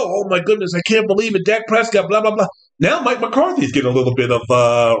 Here we go. Oh, my goodness, I can't believe it. Dak Prescott, blah, blah, blah. Now Mike McCarthy's getting a little bit of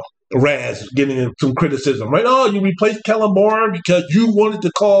Raz, getting some criticism, right? Oh, you replaced Kellen Moore because you wanted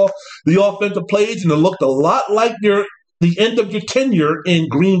to call the offensive plays, and it looked a lot like the end of your tenure in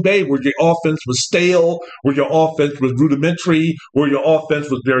Green Bay, where your offense was stale, where your offense was rudimentary, where your offense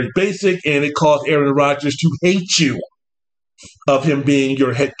was very basic, and it caused Aaron Rodgers to hate you of him being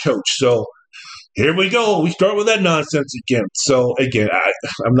your head coach. So here we go. We start with that nonsense again. So again,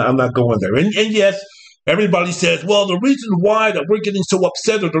 I'm not going there. And yes, everybody says, well, the reason why that we're getting so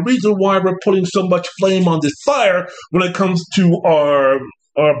upset, or the reason why we're putting so much flame on this fire when it comes to our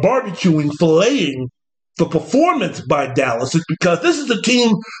barbecuing, filleting the performance by Dallas, is because this is a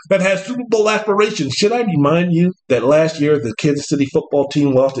team that has Super Bowl aspirations. Should I remind you that last year the Kansas City football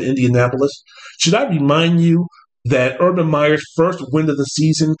team lost to Indianapolis? Should I remind you that Urban Meyer's first win of the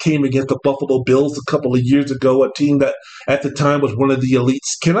season came against the Buffalo Bills a couple of years ago, a team that at the time was one of the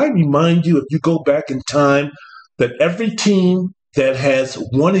elites? Can I remind you, if you go back in time, that every team that has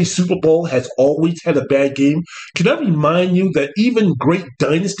won a Super Bowl has always had a bad game? Can I remind you that even great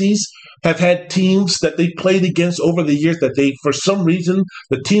dynasties have had teams that they played against over the years that they, for some reason,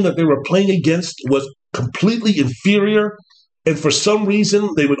 the team that they were playing against was completely inferior, and for some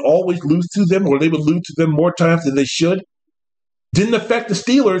reason, they would always lose to them, or they would lose to them more times than they should? Didn't affect the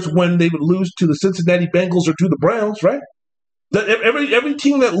Steelers when they would lose to the Cincinnati Bengals or to the Browns, right? Every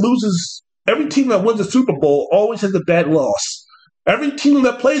team that loses, every team that wins a Super Bowl always has a bad loss. Every team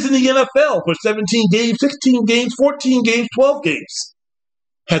that plays in the NFL for 17 games, 16 games, 14 games, 12 games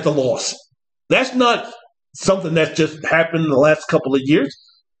has a loss. That's not something that's just happened in the last couple of years.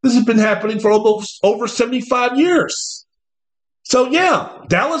 This has been happening for almost over 75 years. So, yeah,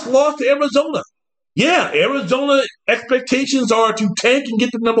 Dallas lost to Arizona. Yeah, Arizona expectations are to tank and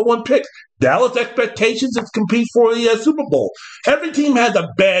get the number 1 pick. Dallas expectations is to compete for the Super Bowl. Every team has a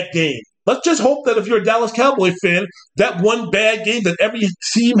bad game. Let's just hope that if you're a Dallas Cowboy fan, that one bad game that every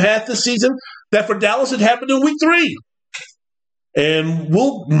team had this season, that for Dallas it happened in week 3. And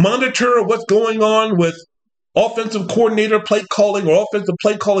we'll monitor what's going on with offensive coordinator play calling, or offensive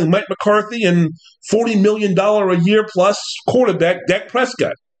play calling Mike McCarthy, and $40 million a year plus quarterback Dak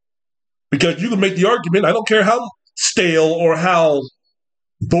Prescott. Because you can make the argument, I don't care how stale or how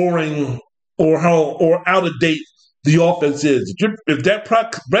boring or out of date the offense is. If Dak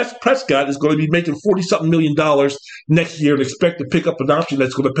Prescott is going to be making $40-something million next year and expect to pick up an option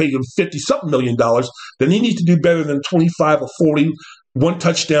that's going to pay him $50-something million, then he needs to do better than 25 or 40, 1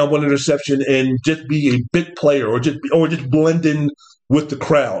 touchdown, 1 interception, and just be a big player, or just blend in with the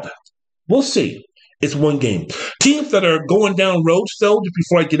crowd. We'll see. It's 1 game. Teams that are going down roads, though, just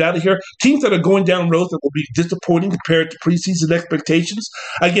before I get out of here, teams that are going down roads that will be disappointing compared to preseason expectations.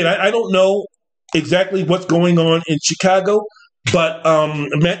 Again, I don't know exactly what's going on in Chicago, but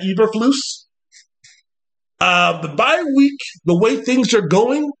Matt Eberflus, the bye week, the way things are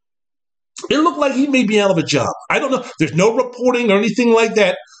going, it looked like he may be out of a job. I don't know. There's no reporting or anything like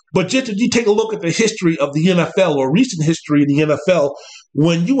that. But just if you take a look at the history of the NFL, or recent history in the NFL,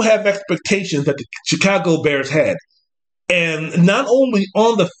 when you have expectations that the Chicago Bears had, and not only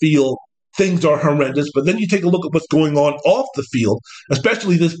on the field things are horrendous, but then you take a look at what's going on off the field,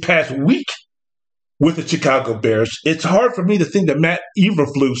 especially this past week, with the Chicago Bears. It's hard for me to think that Matt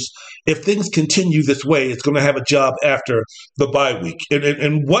Eberflus, if things continue this way, is going to have a job after the bye week.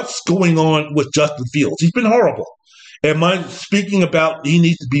 And what's going on with Justin Fields? He's been horrible. Am I speaking about he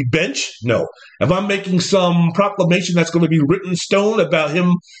needs to be benched? No. Am I making some proclamation that's going to be written in stone about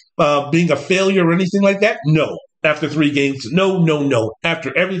him being a failure or anything like that? No. After 3 games, no.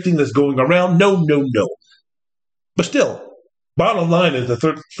 After everything that's going around, no. But still, bottom line is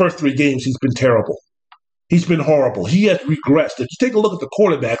the first 3 games, he's been terrible. He's been horrible. He has regressed. If you take a look at the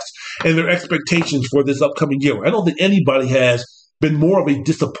quarterbacks and their expectations for this upcoming year, I don't think anybody has been more of a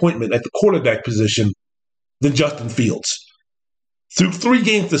disappointment at the quarterback position than Justin Fields. Through 3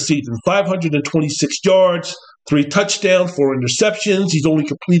 games this season, 526 yards, 3 touchdowns, 4 interceptions. He's only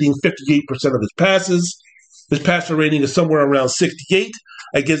completing 58% of his passes. His passer rating is somewhere around 68.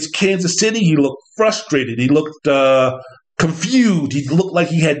 Against Kansas City, he looked frustrated. He looked confused. He looked like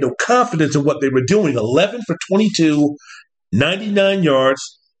he had no confidence in what they were doing. 11 for 22, 99 yards,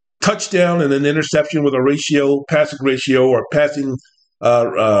 touchdown, and an interception with a passing ratio or passing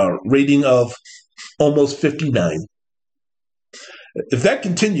rating of almost 59. If that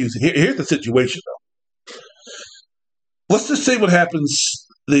continues, here's the situation, though. Let's just say what happens.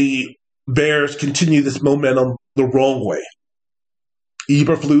 The Bears continue this momentum the wrong way.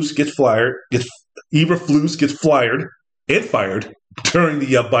 Eberflus gets fired during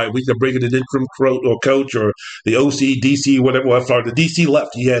the bye week. They're bringing an interim coach or the OC, DC, whatever. Well, sorry, the DC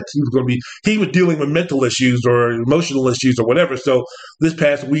left. He was dealing with mental issues or emotional issues or whatever. So this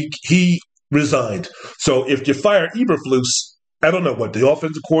past week he resigned. So if you fire Eberflus, I don't know what the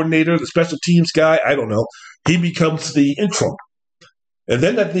offensive coordinator, the special teams guy, I don't know. He becomes the interim. And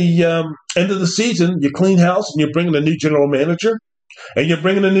then at the end of the season, you clean house and you're bringing a new general manager and you're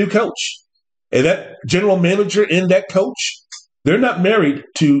bringing a new coach. And that general manager and that coach, they're not married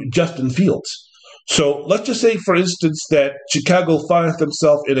to Justin Fields. So let's just say, for instance, that Chicago finds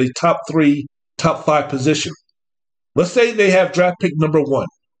themselves in a top 3, top 5 position. Let's say they have draft pick number 1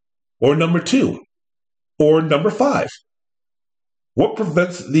 or number 2 or number 5. What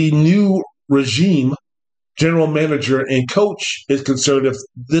prevents the new regime, general manager and coach, is concerned if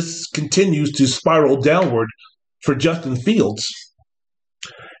this continues to spiral downward for Justin Fields?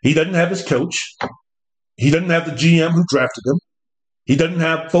 He doesn't have his coach. He doesn't have the GM who drafted him. He doesn't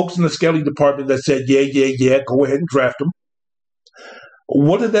have folks in the scouting department that said, yeah, go ahead and draft him.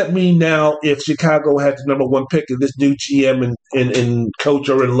 What does that mean now if Chicago had the number 1 pick and this new GM and coach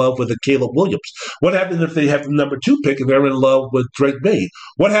are in love with a Caleb Williams? What happens if they have the number 2 pick and they're in love with Drake May?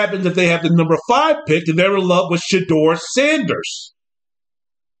 What happens if they have the number 5 pick and they're in love with Shedeur Sanders?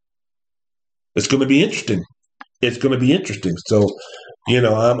 It's going to be interesting. So,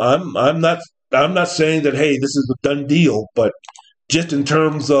 I'm not saying that, hey, this is a done deal, but just in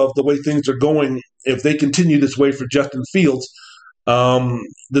terms of the way things are going, if they continue this way for Justin Fields,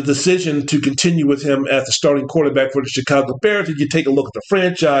 the decision to continue with him as the starting quarterback for the Chicago Bears, and you take a look at the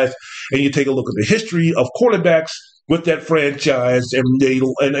franchise and you take a look at the history of quarterbacks with that franchise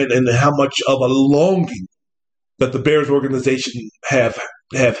and how much of a longing that the Bears organization have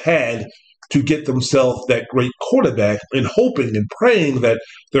had to get themselves that great quarterback, and hoping and praying that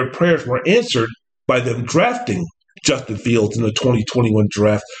their prayers were answered by them drafting Justin Fields in the 2021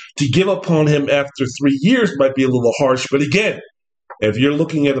 draft. To give up on him after 3 years might be a little harsh, but again, if you're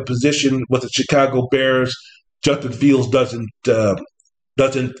looking at a position with the Chicago Bears, Justin Fields doesn't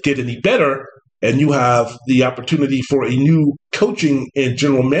get any better, and you have the opportunity for a new coaching and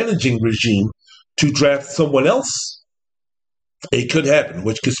general managing regime to draft someone else, it could happen,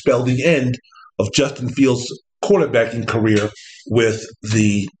 which could spell the end of Justin Fields' quarterbacking career with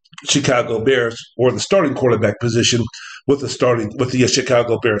the Chicago Bears, or the starting quarterback position with the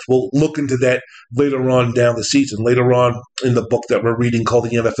Chicago Bears. We'll look into that later on down the season, later on in the book that we're reading called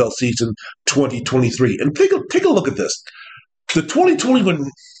the NFL Season 2023. And take a look at this. The 2021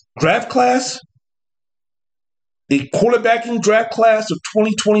 draft class, the quarterbacking draft class of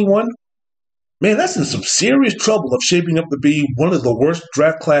 2021, man, that's in some serious trouble of shaping up to be one of the worst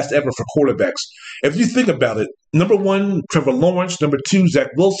draft class ever for quarterbacks. If you think about it, number 1, Trevor Lawrence. Number 2, Zach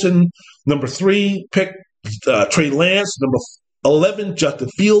Wilson. Number 3, pick Trey Lance. Number 11, Justin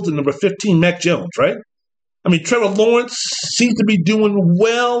Fields. And number 15, Mac Jones, right? I mean, Trevor Lawrence seems to be doing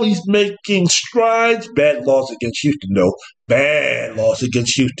well. He's making strides. Bad loss against Houston, though. Bad loss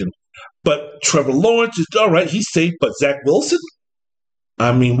against Houston. But Trevor Lawrence is all right. He's safe. But Zach Wilson?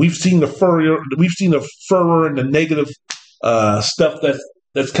 I mean, we've seen the furor and the negative stuff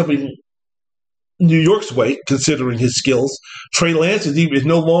that's coming New York's way, considering his skills. Trey Lance is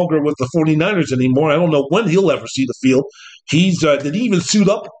no longer with the 49ers anymore. I don't know when he'll ever see the field. Did he even suit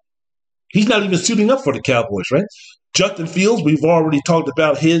up He's not even suiting up for the Cowboys, right? Justin Fields, we've already talked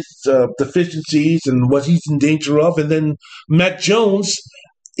about his deficiencies and what he's in danger of. And then Mac Jones,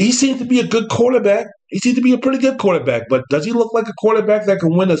 he seems to be a good quarterback. He seems to be a pretty good quarterback. But does he look like a quarterback that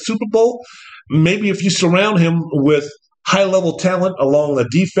can win a Super Bowl? Maybe if you surround him with high-level talent along the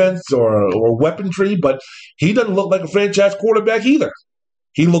defense or weaponry, but he doesn't look like a franchise quarterback either.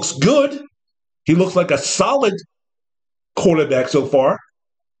 He looks good. He looks like a solid quarterback so far.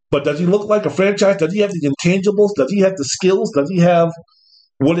 But does he look like a franchise? Does he have the intangibles? Does he have the skills? Does he have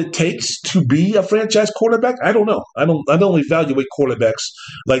what it takes to be a franchise quarterback? I don't know. I don't evaluate quarterbacks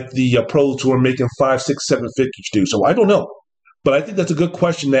like the pros who are making 5, 6, 7 figures do. So I don't know. But I think that's a good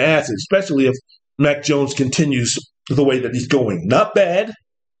question to ask, especially if Mac Jones continues the way that he's going. Not bad,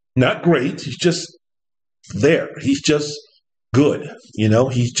 not great. He's just there. He's just good.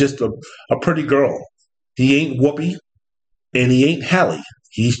 He's just a pretty girl. He ain't Whoopi and he ain't Hallie.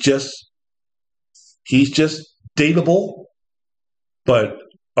 He's just dateable. But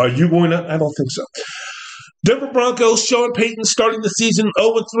are you going to? I don't think so. Denver Broncos, Sean Payton starting the season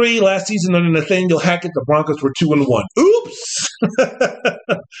 0-3. Last season under Nathaniel Hackett, the Broncos were 2-1. Oops!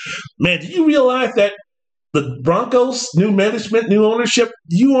 Man, do you realize that the Broncos, new management, new ownership,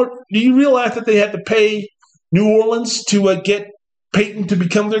 do you realize that they had to pay New Orleans to get Payton to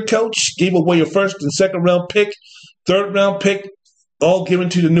become their coach? Gave away a first and second round pick, third round pick, all given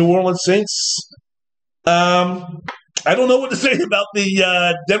to the New Orleans Saints. I don't know what to say about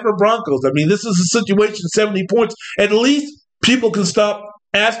the Denver Broncos. I mean, this is a situation, 70 points. At least people can stop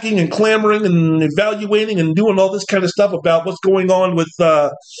asking and clamoring and evaluating and doing all this kind of stuff about what's going on with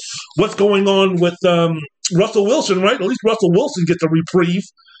Russell Wilson, right? At least Russell Wilson gets a reprieve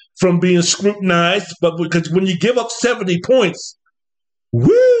from being scrutinized. But because when you give up 70 points,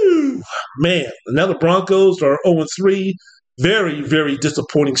 woo, man. Now the Broncos are 0-3. Very, very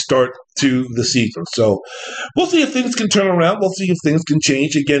disappointing start to the season. So we'll see if things can turn around. We'll see if things can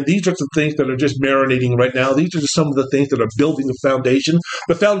change. Again, these are some things that are just marinating right now. These are just some of the things that are building the foundation.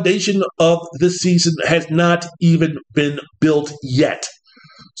 The foundation of this season has not even been built yet.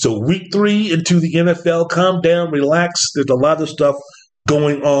 So week 3 into the NFL, calm down, relax. There's a lot of stuff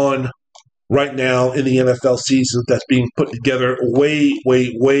going on right now in the NFL season that's being put together way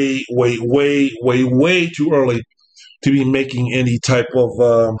too early to be making any type of,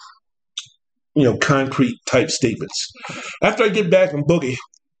 concrete type statements. After I get back from Boogie,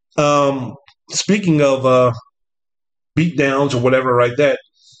 speaking of beatdowns or whatever like that,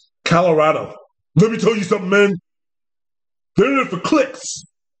 Colorado, let me tell you something, man. They're in it for clicks.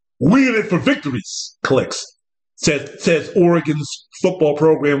 We in it for victories. Clicks. Says Oregon's football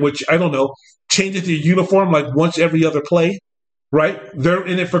program, which, I don't know, changes their uniform like once every other play, right? They're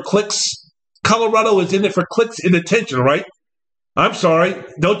in it for clicks. Colorado is in it for clicks and attention, right? I'm sorry.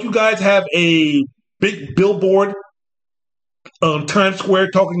 Don't you guys have a big billboard on Times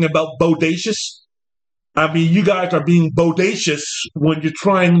Square talking about bodacious? I mean, you guys are being bodacious when you're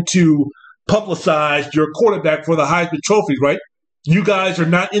trying to publicize your quarterback for the Heisman Trophy, right? You guys are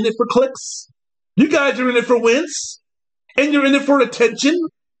not in it for clicks. You guys are in it for wins. And you're in it for attention.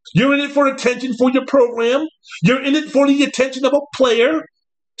 You're in it for attention for your program. You're in it for the attention of a player.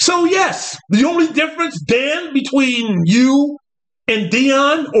 So, yes, the only difference, Dan, between you and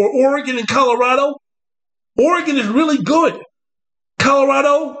Dion or Oregon and Colorado, Oregon is really good.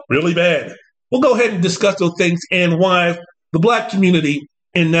 Colorado, really bad. We'll go ahead and discuss those things and why the black community,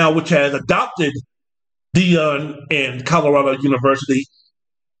 and now which has adopted Dion and Colorado University,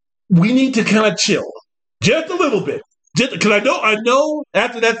 we need to kind of chill just a little bit. Because I know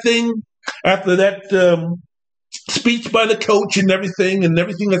after that speech by the coach and everything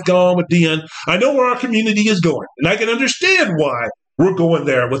that's gone on with Dion, I know where our community is going. And I can understand why we're going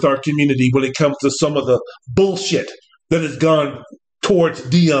there with our community when it comes to some of the bullshit that has gone towards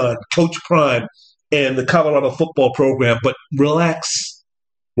Dion, Coach Prime, and the Colorado football program. But relax.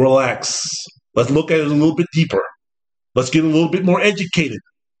 Let's look at it a little bit deeper. Let's get a little bit more educated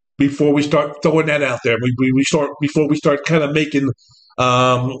before we start throwing that out there. Before we start kind of making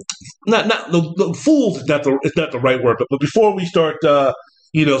the fools is not the right word, but before we start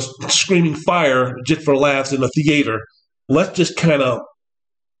screaming fire just for laughs in the theater, let's just kind of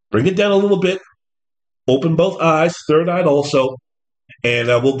bring it down a little bit, open both eyes, third eye also, and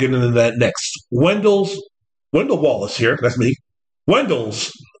we'll get into that next. Wendell Wallace here, that's me.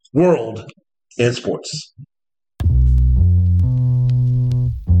 Wendell's World in Sports.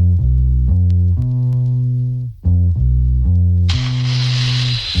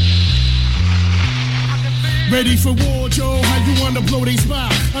 Ready for war, Joe? How you wanna blow they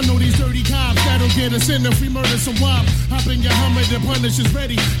spot. I know these dirty cops that'll get us in if we murder some wop. Hop in your Hummer, the punish is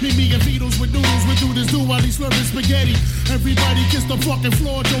ready. Meet me and Beatles with noodles, we do this do while he's slurping spaghetti. Everybody kiss the fucking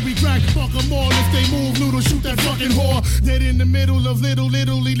floor, don't be crack, fuck them all. If they move, noodle, shoot that fucking whore. Dead in the middle of little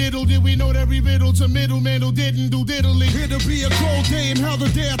did we know every riddle to middleman who didn't do diddly. Here to be a cold day and how the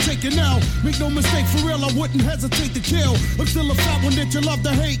day I take it now. Make no mistake, for real, I wouldn't hesitate to kill. I'm still a fat one that you love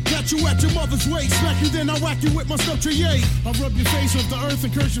to hate. Got you at your mother's waist, smack you then I whack you with my stuff to yay. I rub your face off the earth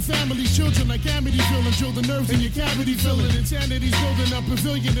and curse your family's children like Amityville and drill the nerves in your cavity filling. Insanity's building a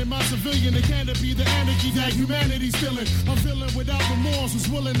pavilion in my civilian. It can't be the anarchy that humanity's feeling. I'm feeling without remorse, who's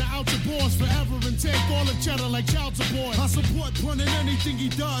willing to out your boss forever and take all the cheddar like child support. I support Pun in anything he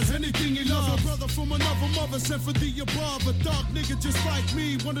does, anything he loves. A brother from another mother sent for the above. A dark nigga just like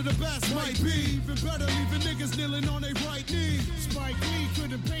me, one of the best might be. Even better, leaving niggas kneeling on their right knee. Spike Lee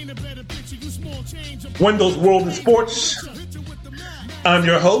couldn't paint a better picture. You small change. Wendell's World in Sports. I'm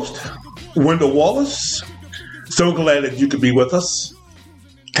your host, Wendell Wallace. So glad that you could be with us.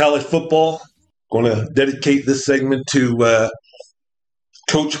 College football. Going to dedicate this segment to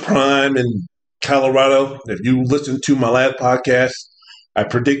Coach Prime in Colorado. If you listened to my last podcast, I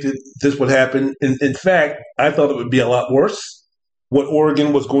predicted this would happen. In fact, I thought it would be a lot worse what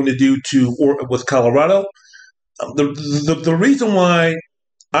Oregon was going to do with Colorado. The reason why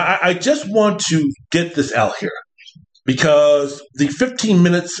I just want to get this out here, because the 15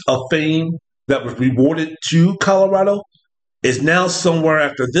 minutes of fame that was rewarded to Colorado is now somewhere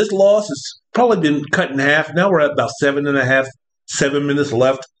after this loss. It's probably been cut in half. Now we're at about 7 minutes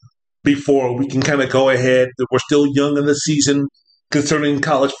left before we can kind of go ahead. We're still young in the season concerning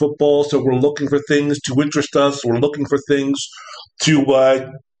college football, so we're looking for things to interest us. We're looking for things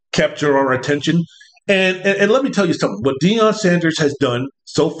to capture our attention. And let me tell you something. What Deion Sanders has done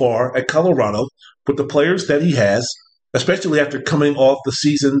so far at Colorado with the players that he has, especially after coming off the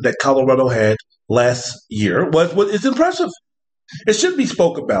season that Colorado had last year, is impressive. It should be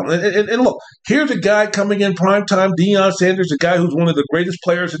spoke about. And look, here's a guy coming in primetime, Deion Sanders, a guy who's one of the greatest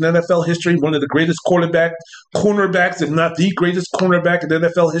players in NFL history, one of the greatest cornerbacks, if not the greatest cornerback in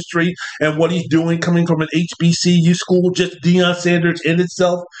NFL history, and what he's doing coming from an HBCU school, just Deion Sanders in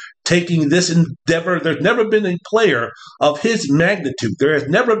itself, taking this endeavor. There's never been a player of his magnitude. There has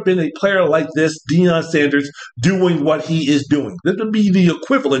never been a player like this, Deion Sanders, doing what he is doing. This would be the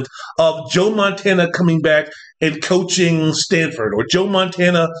equivalent of Joe Montana coming back and coaching Stanford, or Joe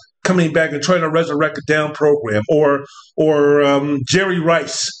Montana coming back and trying to resurrect a down program, or Jerry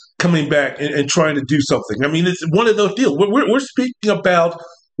Rice coming back and trying to do something. I mean, it's one of those deals. We're speaking about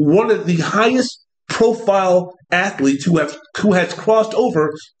one of the highest profile athletes who has crossed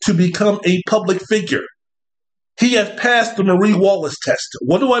over to become a public figure. He has passed the Marie Wallace test.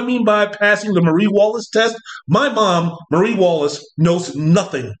 What do I mean by passing the Marie Wallace test? My mom, Marie Wallace, knows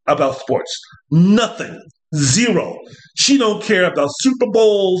nothing about sports. Nothing. Zero. She don't care about Super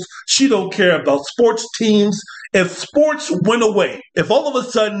Bowls. She don't care about sports teams. If sports went away, if all of a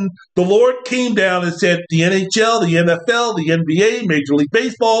sudden the Lord came down and said the NHL, the NFL, the NBA, Major League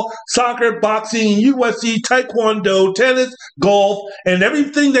Baseball, soccer, boxing, UFC, taekwondo, tennis, golf, and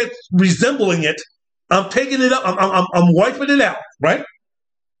everything that's resembling it, I'm taking it up. I'm wiping it out, right?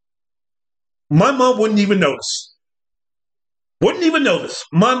 My mom wouldn't even notice. Wouldn't even notice.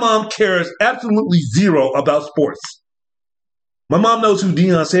 My mom cares absolutely zero about sports. My mom knows who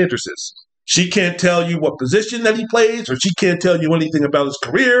Deion Sanders is. She can't tell you what position that he plays, or she can't tell you anything about his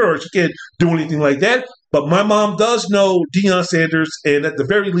career, or she can't do anything like that. But my mom does know Deion Sanders, and at the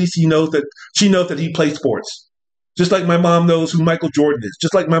very least, she knows that he plays sports. Just like my mom knows who Michael Jordan is.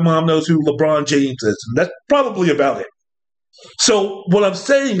 Just like my mom knows who LeBron James is. And that's probably about it. So what I'm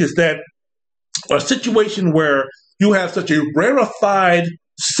saying is that a situation where you have such a rarefied,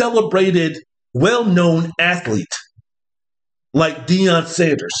 celebrated, well-known athlete like Deion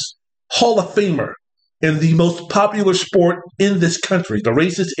Sanders, Hall of Famer in the most popular sport in this country, the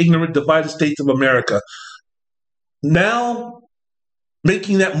racist, ignorant, divided states of America, now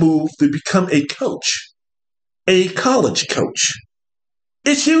making that move to become a coach, a college coach.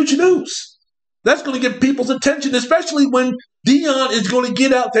 It's huge news. That's going to get people's attention, especially when Deion is going to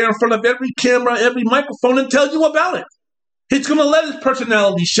get out there in front of every camera, every microphone, and tell you about it. He's going to let his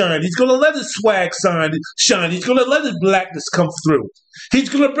personality shine. He's going to let his swag shine. He's going to let his blackness come through. He's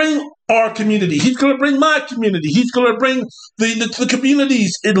going to bring our community. He's going to bring my community. He's going to bring the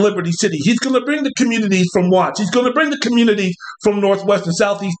communities in Liberty City. He's going to bring the communities from Watts. He's going to bring the communities from Northwest and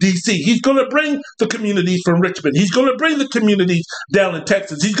Southeast D.C. He's going to bring the communities from Richmond. He's going to bring the communities down in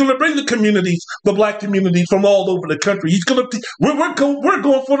Texas. He's going to bring the communities, the black communities from all over the country. We're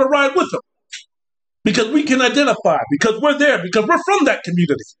going for the ride with him. because we can identify, because we're there, because we're from that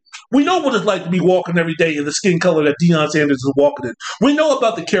community. We know what it's like to be walking every day in the skin color that Deion Sanders is walking in. We know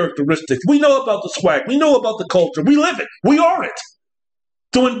about the characteristics. We know about the swag. We know about the culture. We live it. We are it.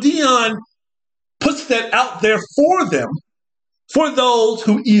 So when Deion puts that out there for them, for those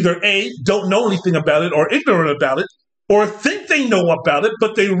who either A, don't know anything about it or ignorant about it, or think they know about it,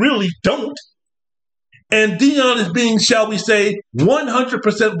 but they really don't, and Deion is being, shall we say,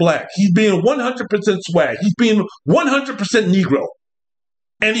 100% black. He's being 100% swag. He's being 100% Negro.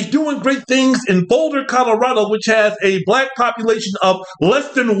 And he's doing great things in Boulder, Colorado, which has a black population of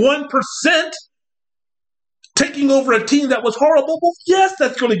less than 1%, taking over a team that was horrible. Well, yes,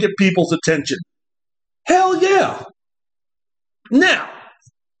 that's going to get people's attention. Hell yeah. Now,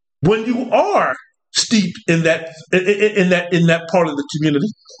 when you are steeped in that part of the community,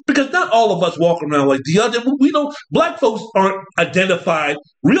 because not all of us walk around like Deion. We don't. Black folks aren't identified.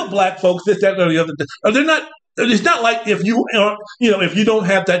 Real black folks, this, that, or the other. They're not. It's not like if you are, if you don't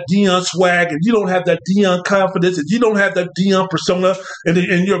have that Deion swag and you don't have that Deion confidence and you don't have that Deion persona and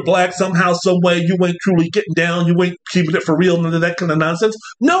you're black somehow, some way, you ain't truly getting down, you ain't keeping it for real, none of that kind of nonsense.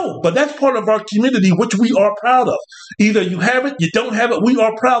 No, but that's part of our community, which we are proud of. Either you have it, you don't have it. We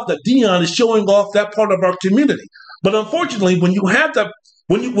are proud that Deion is showing off that part of our community. But unfortunately, when you have that,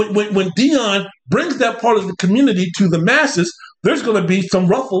 when Deion brings that part of the community to the masses, there's going to be some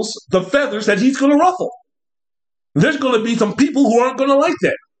ruffles, the feathers that he's going to ruffle. There's going to be some people who aren't going to like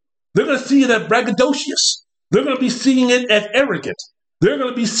that. They're going to see it as braggadocious. They're going to be seeing it as arrogant. They're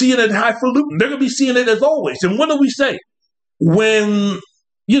going to be seeing it as highfalutin. They're going to be seeing it as always. And what do we say? When,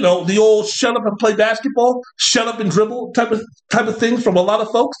 the old shut up and play basketball, shut up and dribble type of things from a lot of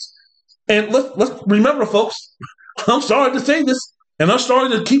folks. And let's remember, folks, I'm sorry to say this, and I'm sorry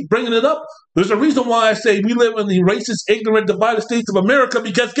to keep bringing it up. There's a reason why I say we live in the racist, ignorant, divided states of America,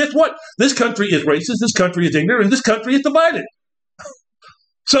 because guess what? This country is racist, this country is ignorant, and this country is divided.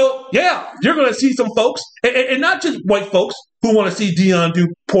 So, yeah, you're going to see some folks, and not just white folks, who want to see Deion do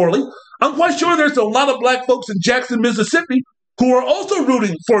poorly. I'm quite sure there's a lot of black folks in Jackson, Mississippi, who are also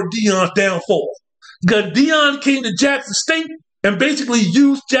rooting for Deion's downfall. Because Deion came to Jackson State and basically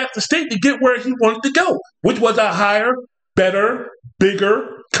used Jackson State to get where he wanted to go, which was a higher, better,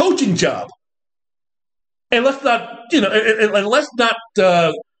 bigger coaching job. And let's not,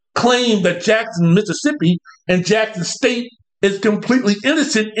 claim that Jackson, Mississippi, and Jackson State is completely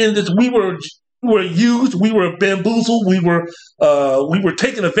innocent in this. We were used, we were bamboozled, we were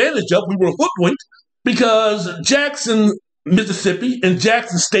taken advantage of, we were hoodwinked because Jackson, Mississippi, and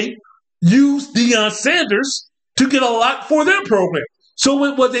Jackson State used Deion Sanders to get a lot for their program. So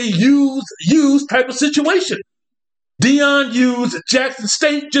it was a use type of situation. Deion used Jackson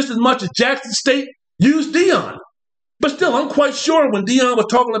State just as much as Jackson State used Deion. But still, I'm quite sure when Deion was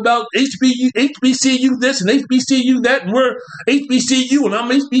talking about HBCU this and HBCU that, and we're HBCU and I'm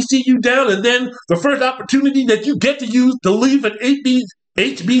HBCU down, and then the first opportunity that you get to use to leave an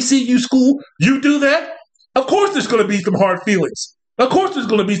HBCU school, you do that? Of course there's going to be some hard feelings. Of course there's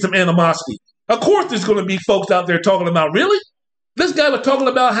going to be some animosity. Of course there's going to be folks out there talking about, really? This guy was talking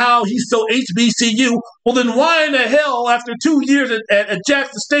about how he's so HBCU. Well, then why in the hell, after 2 years at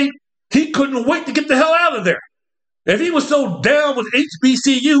Jackson State, he couldn't wait to get the hell out of there? If he was so down with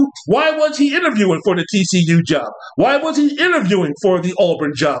HBCU, why was he interviewing for the TCU job? Why was he interviewing for the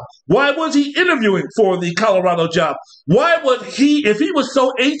Auburn job? Why was he interviewing for the Colorado job? Why was he, if he was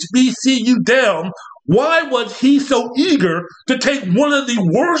so HBCU down, why was he so eager to take one of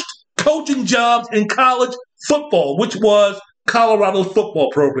the worst coaching jobs in college football, which was Colorado's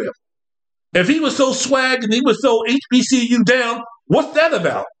football program? If he was so swag and he was so HBCU down, what's that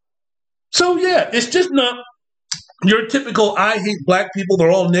about? So yeah, it's just not your typical I hate black people,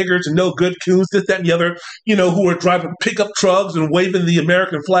 they're all niggers and no good coons, this, that, and the other, who are driving pickup trucks and waving the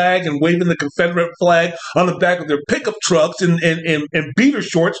American flag and waving the Confederate flag on the back of their pickup trucks and beater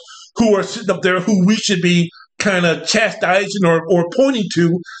shorts, who are sitting up there who we should be kind of chastising or pointing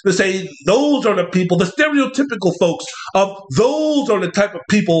to say those are the people, the stereotypical folks of those are the type of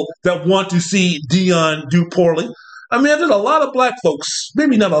people that want to see Deion do poorly. I mean, there's a lot of black folks,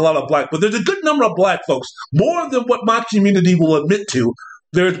 maybe not a lot of black, but there's a good number of black folks, more than what my community will admit to.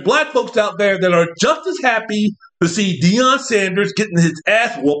 There's black folks out there that are just as happy to see Deion Sanders getting his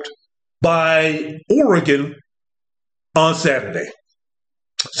ass whooped by Oregon on Saturday.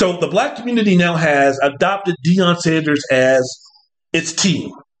 So the black community now has adopted Deion Sanders as its team,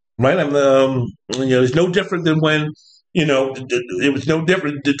 right? It's no different than when, it was no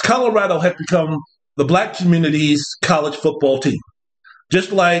different. Colorado had become the black community's college football team,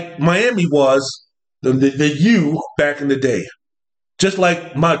 just like Miami was the U back in the day. just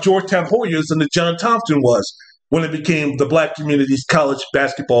like my Georgetown Hoyas and the John Thompson was when it became the black community's college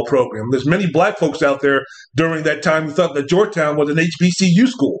basketball program. There's many black folks out there during that time who thought that Georgetown was an HBCU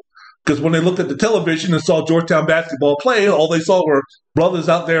school. Because when they looked at the television and saw Georgetown basketball play, all they saw were brothers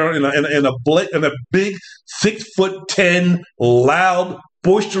out there in a big 6'10", loud,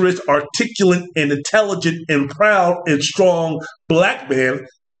 boisterous, articulate, and intelligent, and proud and strong black man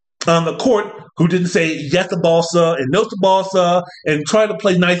on the court who didn't say yes to balsa and no to balsa and try to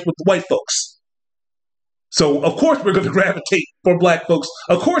play nice with the white folks. So, of course, we're going to gravitate for black folks.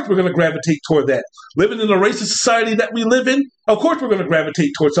 Of course, we're going to gravitate toward that. Living in the racist society that we live in, of course, we're going to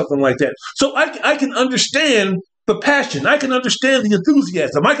gravitate towards something like that. So I can understand the passion. I can understand the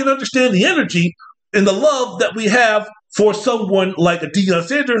enthusiasm. I can understand the energy and the love that we have for someone like a Deion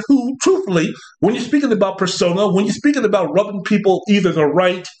Sanders who, truthfully, when you're speaking about persona, when you're speaking about rubbing people either the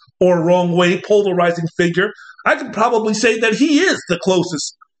right or wrong way, polarizing figure, I can probably say that he is the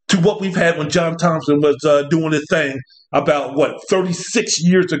closest to what we've had when John Thompson was doing his thing about, 36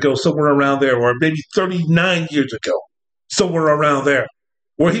 years ago, somewhere around there, or maybe 39 years ago, somewhere around there,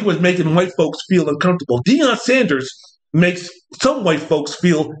 where he was making white folks feel uncomfortable. Deion Sanders makes some white folks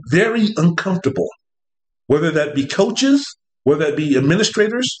feel very uncomfortable, whether that be coaches, whether that be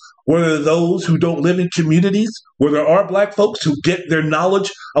administrators, whether those who don't live in communities where there are black folks who get their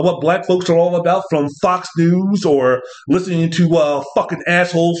knowledge of what black folks are all about from Fox News or listening to fucking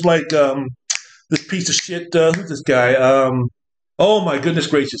assholes like this piece of shit. Who's this guy? Oh my goodness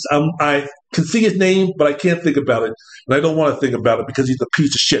gracious. I can see his name, but I can't think about it. And I don't want to think about it because he's a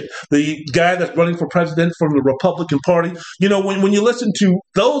piece of shit. The guy that's running for president from the Republican Party, when you listen to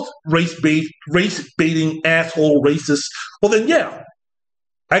those race-baiting asshole racists, well then, yeah,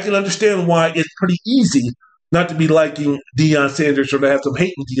 I can understand why it's pretty easy not to be liking Deion Sanders or to have some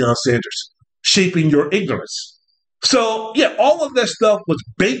hate in Deion Sanders, shaping your ignorance. So, yeah, all of that stuff was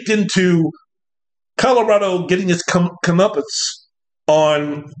baked into Colorado getting its comeuppance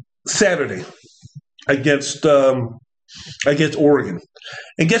on Saturday against Oregon.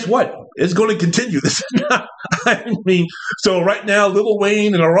 And guess what? It's going to continue. This is not, so right now, Lil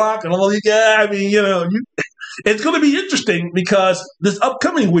Wayne and Iraq and all these guys, it's going to be interesting because this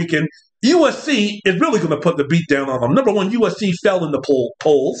upcoming weekend, USC is really going to put the beat down on them. Number one, USC fell in the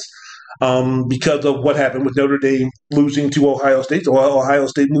polls because of what happened with Notre Dame losing to Ohio State. So Ohio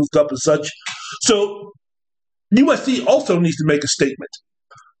State moved up and such. So USC also needs to make a statement.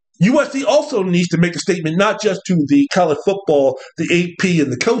 USC also needs to make a statement not just to the college football, the AP,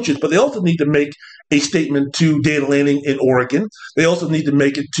 and the coaches, but they also need to make a statement to Dan Lanning in Oregon. They also need to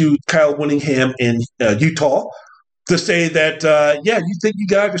make it to Kyle Whittingham in Utah to say that, you think you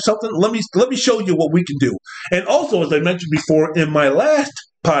guys are something? Let me show you what we can do. And also, as I mentioned before in my last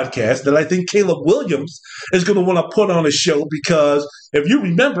podcast, that I think Caleb Williams is going to want to put on a show because, if you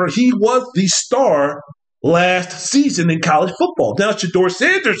remember, he was the star last season in college football. Now Shedeur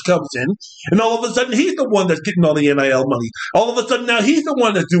Sanders comes in, and all of a sudden he's the one that's getting all the NIL money. All of a sudden now he's the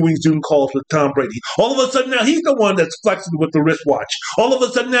one that's doing Zoom calls with Tom Brady. All of a sudden now he's the one that's flexing with the wristwatch. All of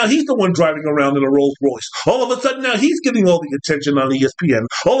a sudden now he's the one driving around in a Rolls Royce. All of a sudden now he's getting all the attention on ESPN.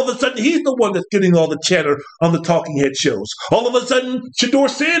 All of a sudden he's the one that's getting all the chatter on the talking head shows. All of a sudden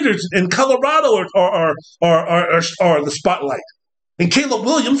Shedeur Sanders in Colorado are the spotlight. And Caleb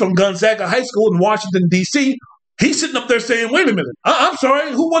Williams from Gonzaga High School in Washington, D.C., he's sitting up there saying, wait a minute, I'm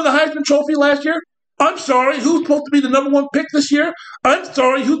sorry, who won the Heisman Trophy last year? I'm sorry, who's supposed to be the number one pick this year? I'm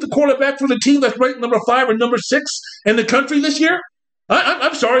sorry, who's the quarterback for the team that's ranked number 5 or number 6 in the country this year?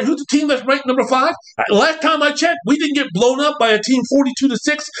 I'm sorry, who's the team that's ranked number 5? Last time I checked, we didn't get blown up by a team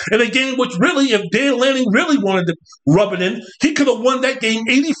 42-6 in a game which really, if Dan Lanning really wanted to rub it in, he could have won that game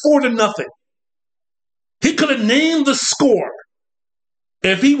 84-0. He could have named the score.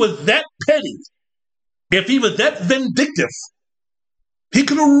 If he was that petty, if he was that vindictive, he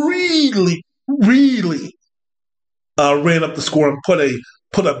could have really, really ran up the score and put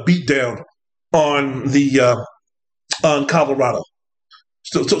a beat down on on Colorado.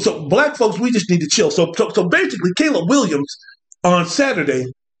 So black folks, we just need to chill. So basically, Caleb Williams on Saturday,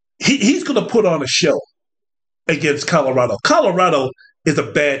 he's going to put on a show against Colorado. Colorado is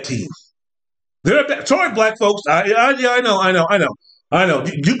a bad team. They're bad. Sorry, black folks. I know.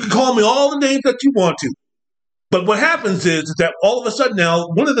 You can call me all the names that you want to. But what happens is that all of a sudden now,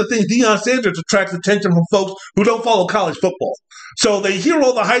 one of the things Deion Sanders attracts attention from folks who don't follow college football. So they hear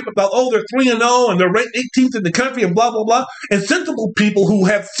all the hype about, they're 3-0 and they're ranked 18th in the country and blah, blah, blah. And sensible people who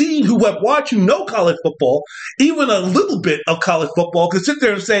have watched, who know college football, even a little bit of college football, can sit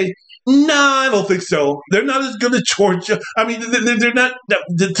there and say, nah, I don't think so. They're not as good as Georgia. I mean, they're not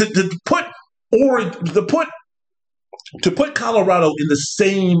to put to put Colorado in the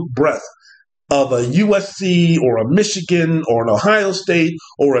same breath of a USC or a Michigan or an Ohio State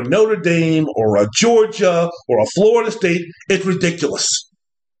or a Notre Dame or a Georgia or a Florida State, it's ridiculous.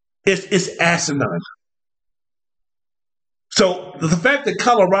 It's asinine. So the fact that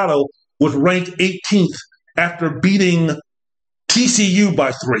Colorado was ranked 18th after beating TCU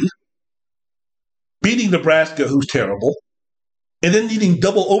by 3, beating Nebraska, who's terrible, and then needing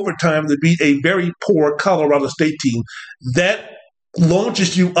double overtime to beat a very poor Colorado State team, that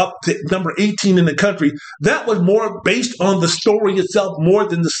launches you up to number 18 in the country. That was more based on the story itself more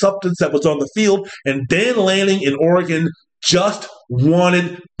than the substance that was on the field. And Dan Lanning in Oregon just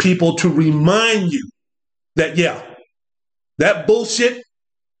wanted people to remind you that, yeah, that bullshit,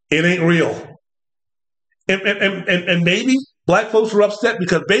 it ain't real. And maybe black folks were upset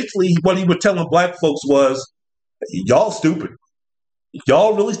because basically what he was telling black folks was, y'all stupid.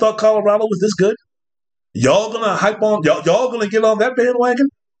 Y'all really thought Colorado was this good? Y'all gonna hype on, y'all gonna get on that bandwagon?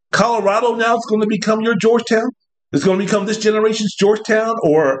 Colorado now is gonna become your Georgetown? It's gonna become this generation's Georgetown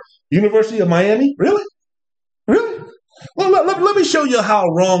or University of Miami? Really? Really? Well, let me show you how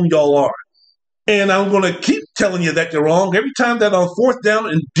wrong y'all are. And I'm gonna keep telling you that you're wrong. Every time that on fourth down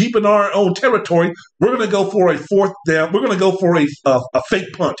and deep in our own territory, we're gonna go for a fourth down. We're gonna go for a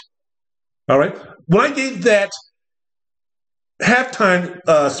fake punt. All right? When I gave that halftime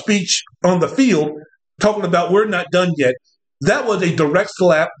speech on the field, talking about we're not done yet, that was a direct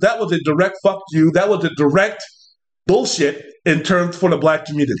slap. That was a direct fuck you. That was a direct bullshit in terms for the black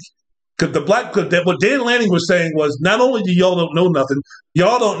community. Because what Dan Lanning was saying was, not only do y'all don't know nothing,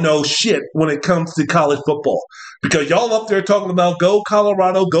 y'all don't know shit when it comes to college football. Because y'all up there talking about go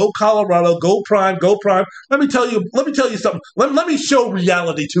Colorado, go Prime, go Prime. Let me tell you something. Let me show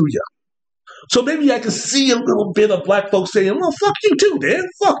reality to you. So maybe I can see a little bit of black folks saying, well, fuck you too, Dan.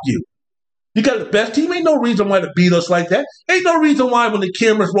 Fuck you. You got the best team. Ain't no reason why to beat us like that. Ain't no reason why when the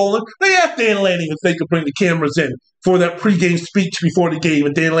camera's rolling. They asked Dan Lanning if they could bring the cameras in for that pregame speech before the game.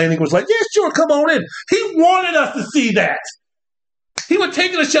 And Dan Lanning was like, yeah, sure, come on in. He wanted us to see that. He was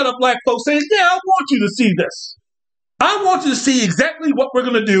taking a shot at black folks saying, yeah, I want you to see this. I want you to see exactly what we're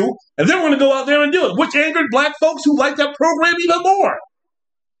going to do. And then we're going to go out there and do it, which angered black folks who like that program even more.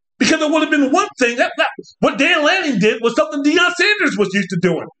 Because it would have been one thing. What Dan Lanning did was something Deion Sanders was used to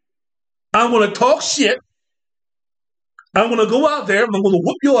doing. I'm going to talk shit. I'm going to go out there and I'm going to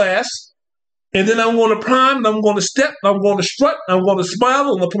whoop your ass. And then I'm going to prime and I'm going to step and I'm going to strut and I'm going to smile.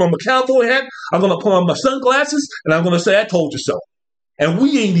 I'm going to put on my cowboy hat. I'm going to put on my sunglasses and I'm going to say, I told you so. And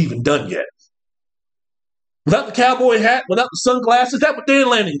we ain't even done yet. Without the cowboy hat, without the sunglasses, that's what Dan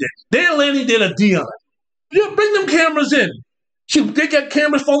Lanning did. Dan Lanning did a Deion. Yeah, bring them cameras in. Shoot, they got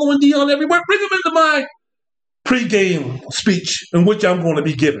cameras following Deion everywhere. Bring them into my pregame speech in which I'm going to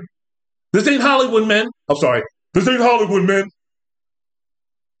be giving. This ain't Hollywood, man. I'm sorry. This ain't Hollywood, man.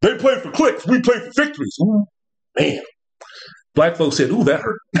 They play for clicks. We play for victories. Ooh, man. Black folks said, ooh, that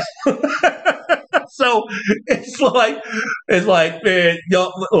hurt. So it's like, man,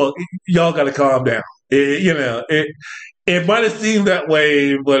 y'all got to calm down. It might have seemed that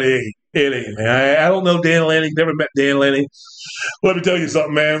way, but it ain't, man. I don't know Dan Lanning. Never met Dan Lanning. Let me tell you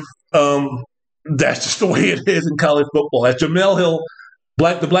something, man. That's just the way it is in college football. At Jamel Hill,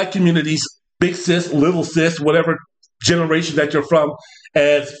 the black communities, big sis, little sis, whatever generation that you're from.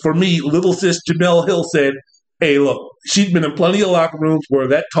 As for me, little sis Jamel Hill said, hey, look, she's been in plenty of locker rooms where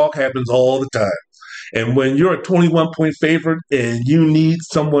that talk happens all the time. And when you're a 21-point favorite and you need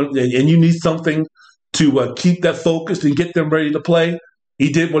someone and you need something to keep that focused and get them ready to play,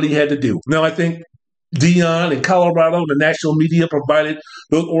 he did what he had to do. Now, I think Deion and Colorado, the national media provided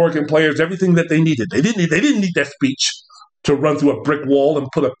those Oregon players everything that they needed. They didn't need that speech to run through a brick wall and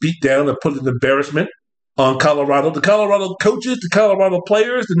put a beat down and put an embarrassment on Colorado. The Colorado coaches, the Colorado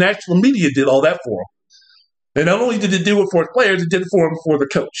players, the national media did all that for them. And not only did it do it for the players, it did it for them for the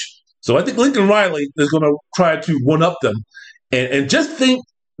coach. So I think Lincoln Riley is going to try to one-up them. And just think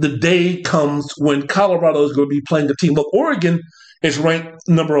the day comes when Colorado is going to be playing the team. Look, Oregon is ranked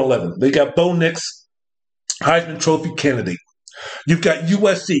number 11. They got Bo Nix, Heisman Trophy candidate. You've got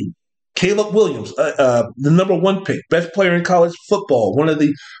USC. Caleb Williams, the number 1 pick, best player in college football, one of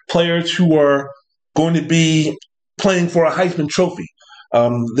the players who are going to be playing for a Heisman Trophy.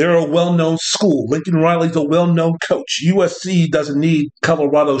 They're a well-known school. Lincoln Riley's a well-known coach. USC doesn't need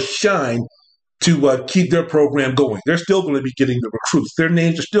Colorado's shine to keep their program going. They're still going to be getting the recruits. Their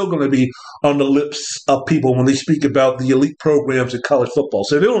names are still going to be on the lips of people when they speak about the elite programs in college football.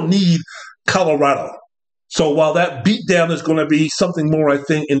 So they don't need Colorado. So while that beatdown is going to be something more, I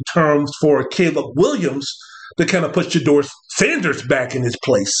think, in terms for Caleb Williams to kind of put Shedeur Sanders back in his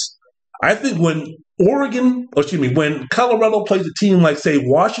place, I think when when Colorado plays a team like, say,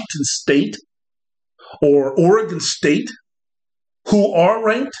 Washington State or Oregon State, who are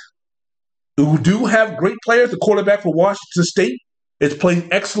ranked, who do have great players, the quarterback for Washington State is playing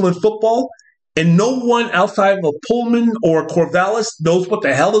excellent football, and no one outside of Pullman or Corvallis knows what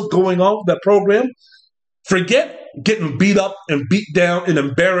the hell is going on with that program. Forget getting beat up and beat down and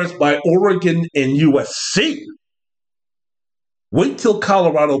embarrassed by Oregon and USC. Wait till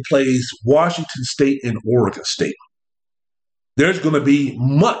Colorado plays Washington State and Oregon State. There's going to be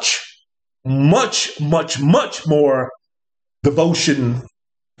much, much, much, much more devotion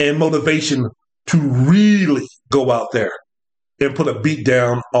and motivation to really go out there and put a beat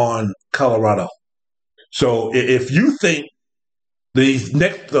down on Colorado. So if you think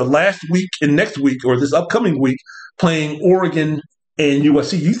the last week and next week or this upcoming week playing Oregon and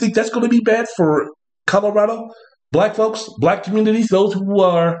USC, you think that's going to be bad for Colorado? Black folks, black communities, those who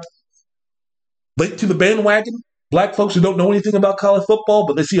are late to the bandwagon, black folks who don't know anything about college football,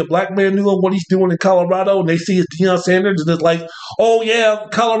 but they see a black man doing what he's doing in Colorado, and they see it's Deion Sanders, and it's like, oh, yeah,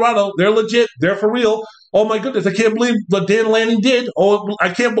 Colorado, they're legit, they're for real. Oh, my goodness, I can't believe what Dan Lanning did. Oh,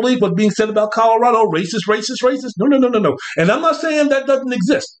 I can't believe what's being said about Colorado. Racist, racist, racist. No. And I'm not saying that doesn't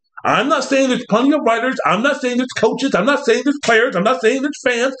exist. I'm not saying there's plenty of writers. I'm not saying there's coaches. I'm not saying there's players. I'm not saying there's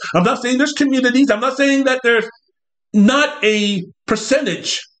fans. I'm not saying there's communities. I'm not saying that there's not a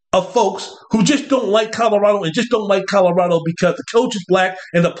percentage of folks who just don't like Colorado and just don't like Colorado because the coach is black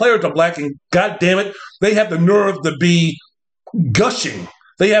and the players are black, and God damn it, they have the nerve to be gushing.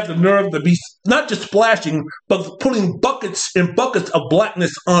 They have the nerve to be not just splashing, but putting buckets and buckets of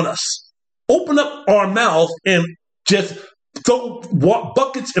blackness on us. Open up our mouths and just throw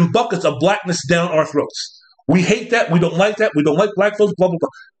buckets and buckets of blackness down our throats. We hate that. We don't like that. We don't like black folks, blah, blah, blah.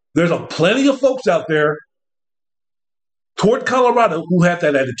 There's plenty of folks out there toward Colorado who have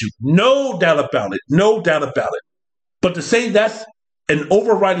that attitude. No doubt about it. No doubt about it. But to say that's an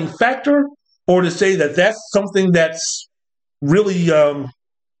overriding factor, or to say that that's something that's really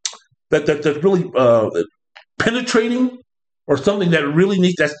that's really penetrating, or something that really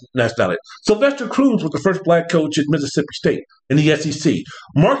needs, that's not it. Sylvester Crooms was the first black coach at Mississippi State in the SEC.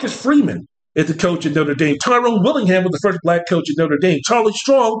 Marcus Freeman is the coach at Notre Dame. Tyrone Willingham was the first black coach at Notre Dame. Charlie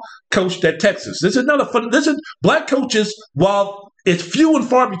Strong coached at Texas. This is black coaches, while it's few and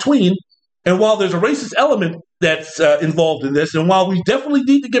far between, and while there's a racist element that's involved in this, and while we definitely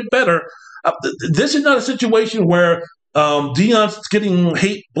need to get better, this is not a situation where Deion's getting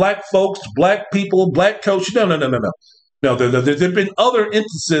hate black folks, black people, black coaches. No. No, there have been other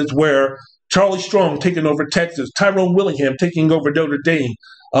instances where Charlie Strong taking over Texas, Tyrone Willingham taking over Notre Dame,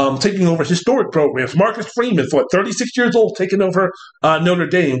 taking over historic programs. Marcus Freeman, 36 years old, taking over Notre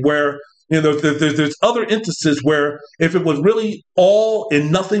Dame, where there's other instances where if it was really all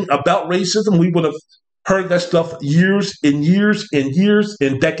and nothing about racism, we would have heard that stuff years and years and years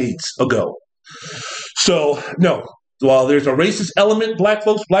and decades ago. So, no. While there's a racist element, black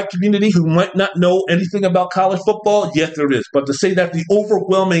folks, black community who might not know anything about college football, yes, there is. But to say that the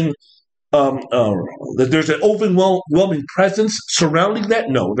overwhelming that there's an overwhelming presence surrounding that,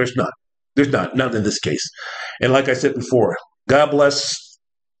 no, there's not. There's not in this case. And like I said before, God bless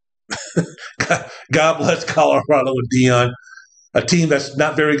Colorado and Deion, a team that's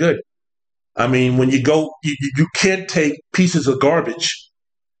not very good. I mean, when you go, you can't take pieces of garbage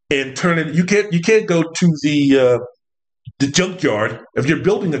and turn it. You can't go to the junkyard. If you're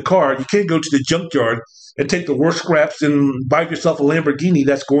building a car, you can't go to the junkyard and take the worst scraps and buy yourself a Lamborghini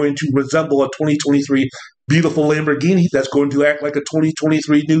that's going to resemble a 2023 beautiful Lamborghini that's going to act like a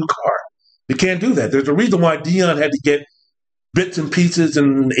 2023 new car. You can't do that. There's a reason why Deion had to get bits and pieces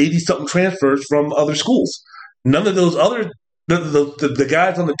and 80-something transfers from other schools. None of those other the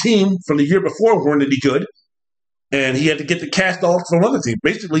guys on the team from the year before weren't any good. And he had to get the cast off from other teams.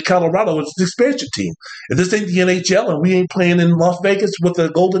 Basically, Colorado is the expansion team. And this ain't the NHL, and we ain't playing in Las Vegas with the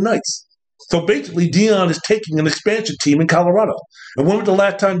Golden Knights. So basically, Deion is taking an expansion team in Colorado. And when was the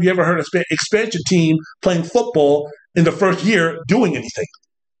last time you ever heard an expansion team playing football in the first year doing anything?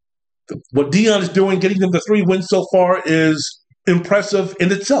 What Deion is doing, getting them to 3 wins so far, is impressive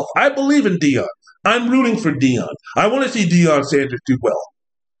in itself. I believe in Deion. I'm rooting for Deion. I want to see Deion Sanders do well.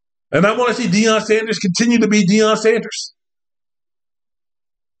 And I want to see Deion Sanders continue to be Deion Sanders.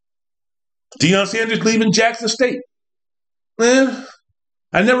 Deion Sanders leaving Jackson State. I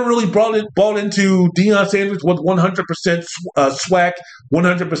never really bought into Deion Sanders with 100% SWAC,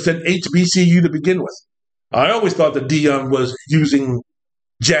 100% HBCU to begin with. I always thought that Deion was using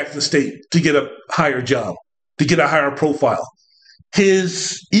Jackson State to get a higher job, to get a higher profile.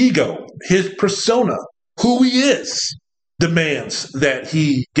 His ego, his persona, who he is, demands that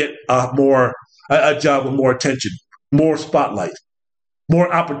he get a job with more attention, more spotlight,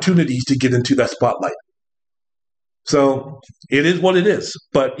 more opportunities to get into that spotlight. So it is what it is.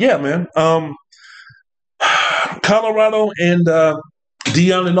 But yeah, man, Colorado and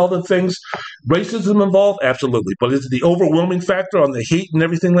Dion and all the things, racism involved, absolutely. But is it the overwhelming factor on the hate and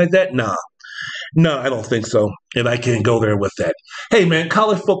everything like that? Nah. No, I don't think so. And I can't go there with that. Hey, man,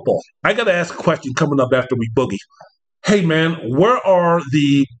 college football. I got to ask a question coming up after we boogie. Hey, man, where are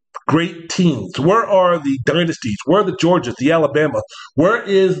the great teams? Where are the dynasties? Where are the Georgias, the Alabama? Where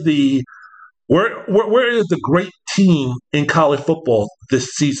is the great team in college football this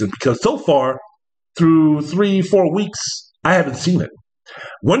season? Because so far, through 3-4 weeks, I haven't seen it.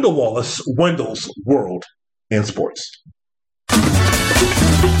 Wendell Wallace, Wendell's World in Sports.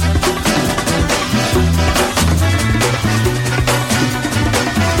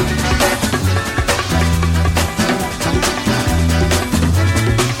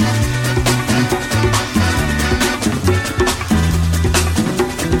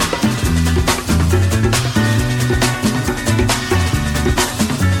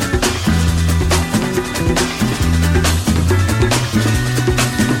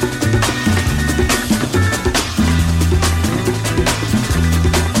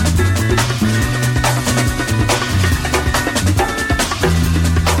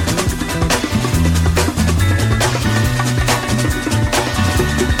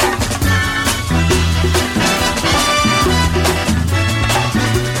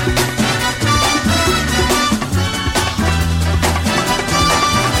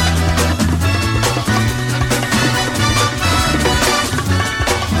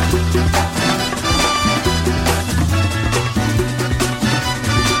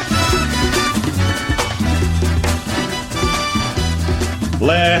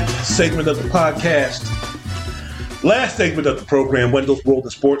 Last segment of the podcast. Last segment of the program, Wendell's World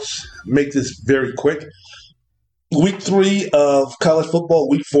of Sports. Make this very quick. Week 3 of college football,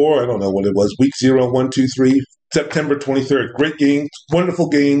 week 4, I don't know what it was, week 0, 1, 2, 3, September 23rd. Great games, wonderful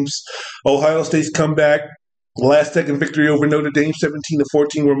games. Ohio State's comeback. Last second victory over Notre Dame,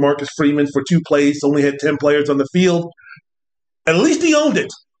 17-14, where Marcus Freeman for 2 plays only had 10 players on the field. At least he owned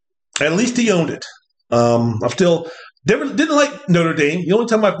it. I'm still didn't like Notre Dame. The only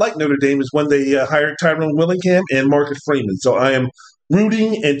time I've liked Notre Dame is when they hired Tyrone Willingham and Marcus Freeman. So I am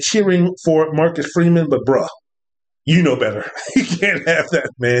rooting and cheering for Marcus Freeman, but bruh, you know better. You can't have that,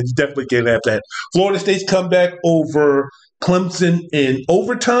 man. You definitely can't have that. Florida State's comeback over Clemson in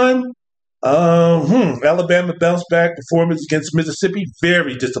overtime. Alabama bounce back performance against Mississippi.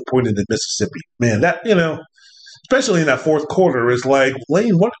 Very disappointed in Mississippi. Man, that, especially in that fourth quarter, is like,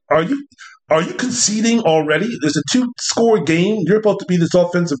 Lane, what are you conceding already? There's a 2-score game. You're supposed to be this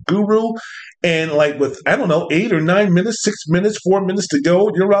offensive guru. And like with, 8 or 9 minutes, 6 minutes, 4 minutes to go,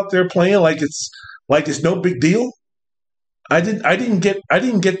 you're out there playing like it's no big deal. I didn't get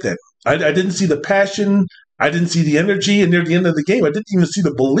that. I didn't see the passion. I didn't see the energy. And near the end of the game, I didn't even see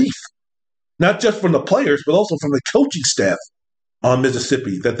the belief, not just from the players, but also from the coaching staff on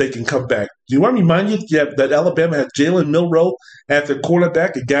Mississippi that they can come back. Do you want to remind you that Alabama had Jalen Milroe at their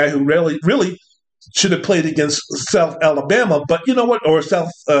quarterback, a guy who really should have played against South Alabama, but you know what? Or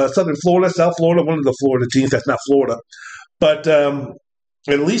South Florida, one of the Florida teams. That's not Florida. But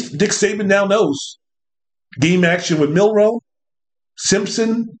at least Dick Saban now knows game action with Milroe,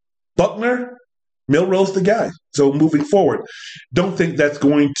 Simpson, Buckner. Milroe's the guy. So moving forward, don't think that's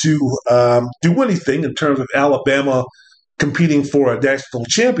going to do anything in terms of Alabama competing for a national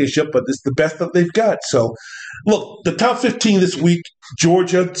championship, but it's the best that they've got. So, look, the top 15 this week,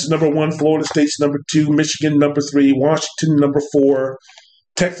 Georgia's number 1, Florida State's number 2, Michigan number 3, Washington number 4,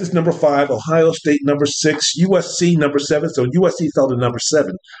 Texas number 5, Ohio State number 6, USC number 7. So USC fell to number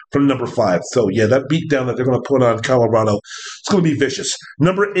 7 from number 5. So, yeah, that beatdown that they're going to put on Colorado, it's going to be vicious.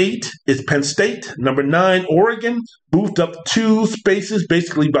 Number 8 is Penn State. Number 9, Oregon, moved up 2 spaces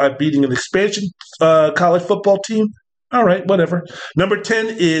basically by beating an expansion college football team. All right, whatever. Number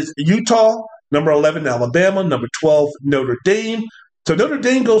 10 is Utah. Number 11, Alabama. Number 12, Notre Dame. So Notre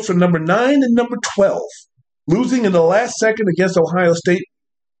Dame goes from number 9 and number 12, losing in the last second against Ohio State.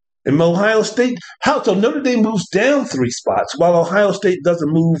 And Ohio State, so Notre Dame moves down 3 spots while Ohio State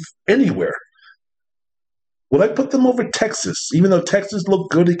doesn't move anywhere. Will I put them over Texas, even though Texas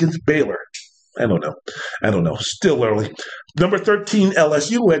looked good against Baylor? I don't know. Still early. Number 13,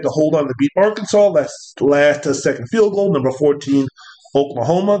 LSU had to hold on to beat Arkansas. Last second field goal. Number 14,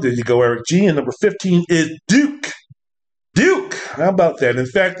 Oklahoma. There you go, Eric G. And number 15 is Duke. How about that? In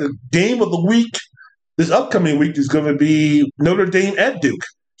fact, the game of the week, this upcoming week, is going to be Notre Dame at Duke.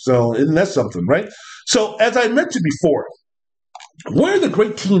 So isn't that something, right? So as I mentioned before, where are the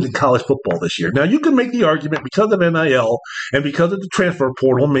great teams in college football this year? Now, you can make the argument because of NIL and because of the transfer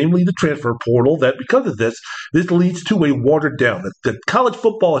portal, mainly the transfer portal, that because of this leads to a watered down. That college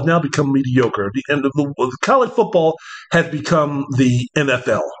football has now become mediocre. The college football has become the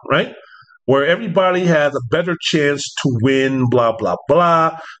NFL, right? Where everybody has a better chance to win, blah, blah,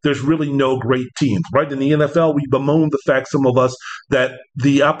 blah. There's really no great teams, right? In the NFL, we bemoan the fact, some of us, that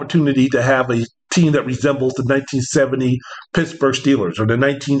the opportunity to have a team that resembles the 1970 Pittsburgh Steelers or the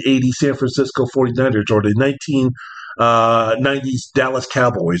 1980 San Francisco 49ers or the 1990s Dallas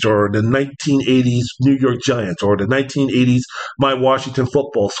Cowboys or the 1980s New York Giants or the 1980s My Washington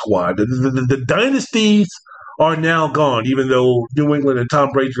Football Squad. The dynasties are now gone, even though New England and Tom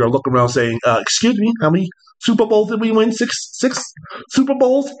Brady are looking around saying, excuse me, how many Super Bowls did we win? Six Super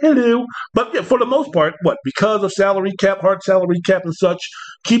Bowls? Hello. But yeah, for the most part, because of salary cap, hard salary cap and such,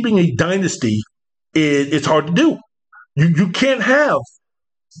 keeping a dynasty, it's hard to do. You can't have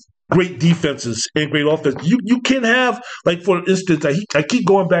great defenses and great offense. You can't have, like, for instance, I keep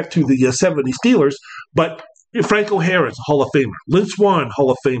going back to the 70 Steelers, but Franco Harris, Hall of Famer. Lynn Swann,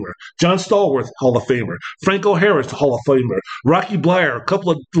 Hall of Famer. John Stallworth, Hall of Famer. Franco Harris, Hall of Famer. Rocky Bleier, a couple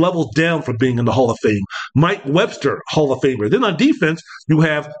of levels down from being in the Hall of Fame. Mike Webster, Hall of Famer. Then on defense, you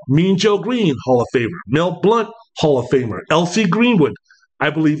have Mean Joe Green, Hall of Famer. Mel Blount, Hall of Famer. L.C. Greenwood, I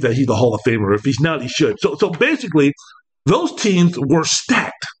believe that he's a Hall of Famer. If he's not, he should. So basically, those teams were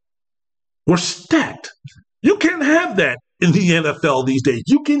stacked. You can't have that in the NFL these days.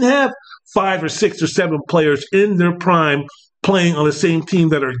 You can have 5 or 6 or 7 players in their prime playing on the same team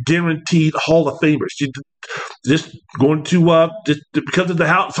that are guaranteed Hall of Famers. You just going to just because of the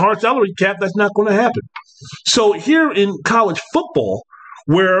hard salary cap, that's not going to happen. So here in college football,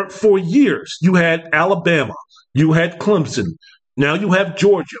 where for years you had Alabama, you had Clemson, now you have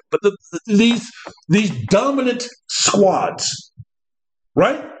Georgia, but these dominant squads,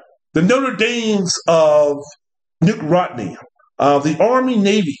 right? The Notre Dames of Nick Rodney, the Army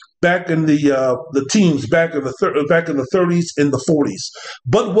Navy back in the teams back in the 30s and the 40s,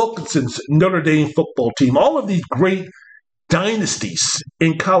 Bud Wilkinson's Notre Dame football team, all of these great dynasties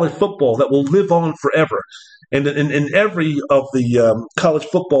in college football that will live on forever, and in every of the college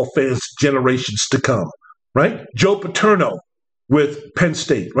football fans' generations to come, right? Joe Paterno with Penn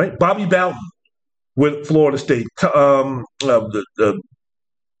State, right? Bobby Bowden with Florida State,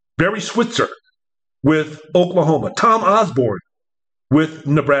 Barry Switzer with Oklahoma, Tom Osborne with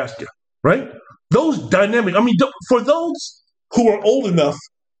Nebraska, right? Those dynamic, for those who are old enough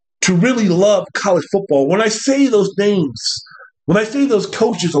to really love college football, when I say those names, when I say those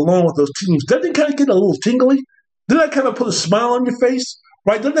coaches along with those teams, doesn't it kind of get a little tingly? Doesn't that kind of put a smile on your face,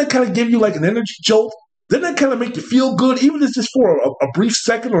 right? Doesn't that kind of give you like an energy jolt? Doesn't that kind of make you feel good, even if it's just for a brief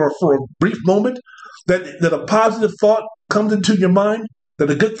second or for a brief moment, that a positive thought comes into your mind, that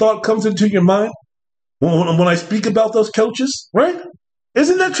a good thought comes into your mind when I speak about those coaches, right?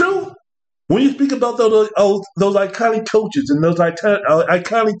 Isn't that true? When you speak about those iconic coaches and those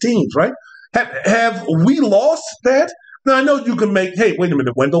iconic teams, right? Have we lost that? Now, I know you can make, hey, wait a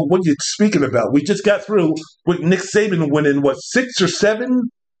minute, Wendell, what are you speaking about? We just got through with Nick Saban winning, 6 or 7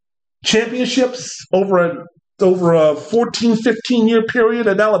 championships over a 14, 15-year period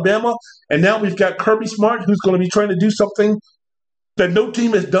at Alabama, and now we've got Kirby Smart, who's going to be trying to do something that no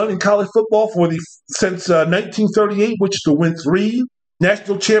team has done in college football since 1938, which is to win 3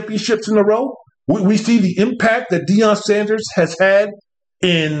 national championships in a row. We see the impact that Deion Sanders has had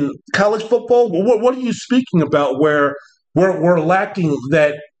in college football. Well, what are you speaking about? Where we're lacking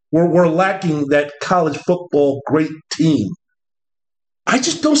that college football great team. I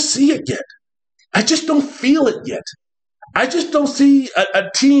just don't see it yet. I just don't feel it yet. I just don't see a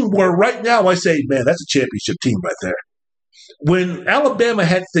team where right now I say, man, that's a championship team right there. When Alabama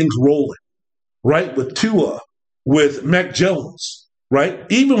had things rolling, right, with Tua, with Mac Jones, right,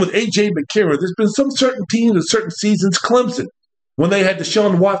 even with A.J. McCarron, there's been some certain teams in certain seasons, Clemson, when they had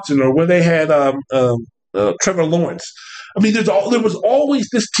Deshaun Watson or when they had Trevor Lawrence. There was always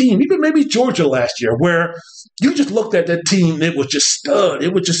this team, even maybe Georgia last year, where you just looked at that team, it was just stud.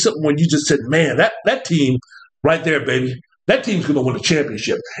 It was just something when you just said, man, that team right there, baby, that team's going to win a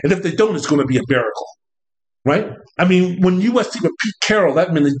championship. And if they don't, it's going to be a miracle. Right? When USC with Pete Carroll,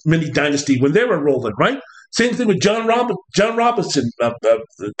 that mini dynasty, when they were rolling, right? Same thing with John Robinson,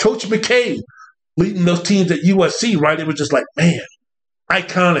 Coach McKay leading those teams at USC, right? It was just like, man,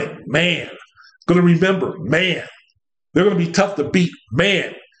 iconic, man. Going to remember, man. They're going to be tough to beat,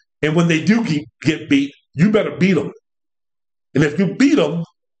 man. And when they do get beat, you better beat them. And if you beat them,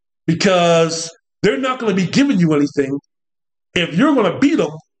 because they're not going to be giving you anything, if you're going to beat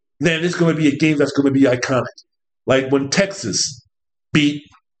them, then it's going to be a game that's going to be iconic. Like when Texas beat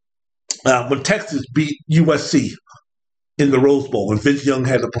when Texas beat USC in the Rose Bowl, when Vince Young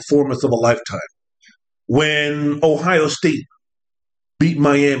had the performance of a lifetime, when Ohio State beat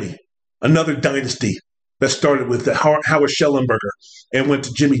Miami, another dynasty that started with Howard Schellenberger and went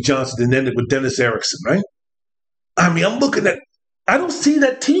to Jimmy Johnson and ended with Dennis Erickson, right? I mean, I don't see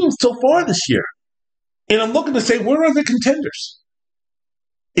that team so far this year. And I'm looking to say, where are the contenders?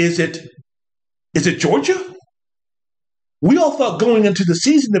 Is it Georgia? We all thought going into the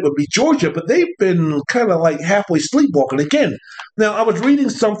season it would be Georgia, but they've been kind of like halfway sleepwalking again. Now, I was reading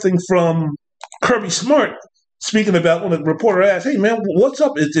something from Kirby Smart speaking about when a reporter asked, hey, man, what's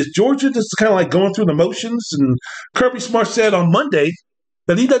up? Is Georgia just kind of like going through the motions? And Kirby Smart said on Monday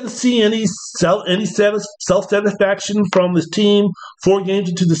that he doesn't see any self-satisfaction from this team 4 games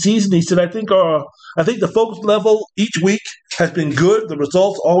into the season. He said, I think the focus level each week has been good. The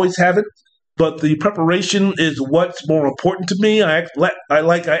results always have it. But the preparation is what's more important to me. I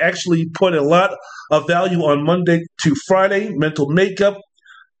actually put a lot of value on Monday to Friday, mental makeup,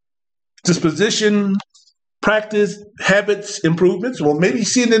 disposition, practice, habits, improvements. Well, maybe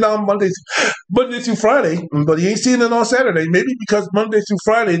he's seeing it on Monday through Friday, but he ain't seeing it on Saturday. Maybe because Monday through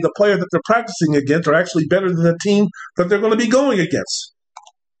Friday, the player that they're practicing against are actually better than the team that they're going to be going against.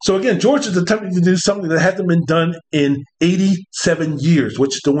 So again, Georgia's attempting to do something that hasn't been done in 87 years,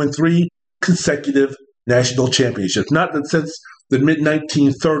 which is to win 3 consecutive national championships. Not since the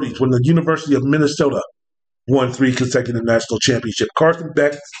mid-1930s when the University of Minnesota won 3 consecutive national championships. Carson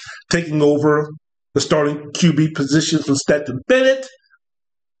Beck taking over the starting QB position from Stetson Bennett.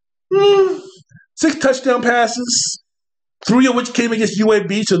 6 touchdown passes, 3 of which came against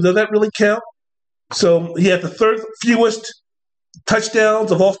UAB, so does that really count? So he had the 3rd fewest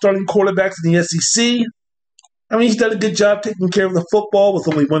touchdowns of all starting quarterbacks in the SEC. I mean, he's done a good job taking care of the football with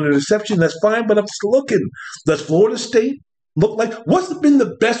only 1 interception. That's fine, but I'm just looking. Does Florida State look like – what's been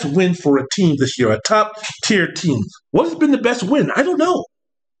the best win for a team this year, a top-tier team? What has been the best win? I don't know.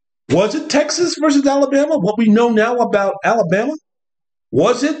 Was it Texas versus Alabama, what we know now about Alabama?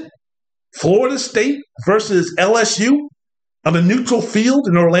 Was it Florida State versus LSU on a neutral field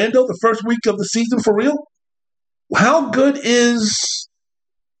in Orlando the first week of the season for real? How good is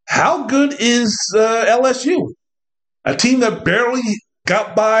LSU? A team that barely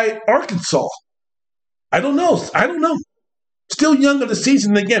got by Arkansas. I don't know. Still young in the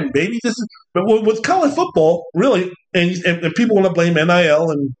season again, baby. But with college football, really, and people want to blame NIL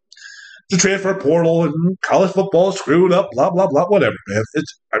and the transfer portal and college football is screwed up, blah blah blah, whatever, man.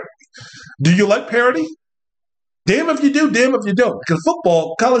 Do you like parity? Damn if you do, damn if you don't. Because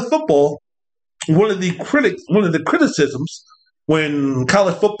college football, one of the criticisms when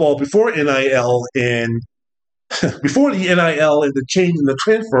college football before NIL and the change in the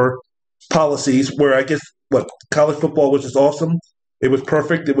transfer policies, where I guess college football was just awesome. It was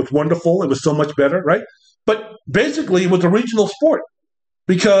perfect. It was wonderful. It was so much better, right? But basically, it was a regional sport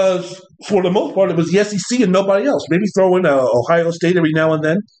because for the most part, it was the SEC and nobody else. Maybe throw in Ohio State every now and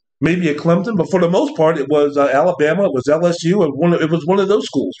then, maybe a Clemson, but for the most part, it was Alabama, it was LSU, it was one of those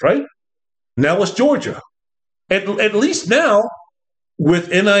schools, right? Now it's Georgia. At least now, with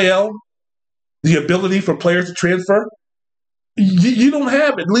NIL, the ability for players to transfer, you don't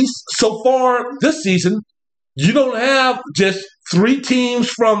have, at least so far this season, you don't have just 3 teams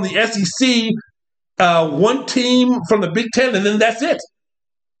from the SEC, 1 team from the Big Ten, and then that's it.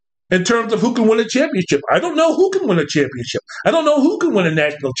 In terms of who can win a championship. I don't know who can win a championship. I don't know who can win a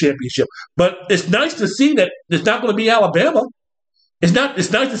national championship. But it's nice to see that it's not going to be Alabama. It's nice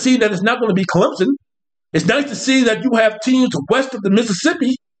to see that it's not going to be Clemson. It's nice to see that you have teams west of the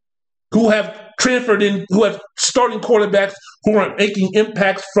Mississippi who have transferred in, who have starting quarterbacks who are making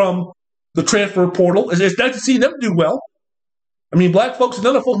impacts from the transfer portal. It's nice to see them do well. I mean, black folks and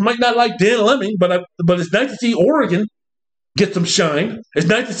other folks might not like Dan Lemming, but it's nice to see Oregon get some shine. It's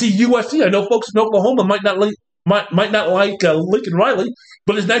nice to see USC. I know folks in Oklahoma might not like Lincoln Riley,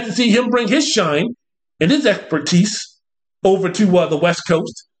 but it's nice to see him bring his shine and his expertise over to the West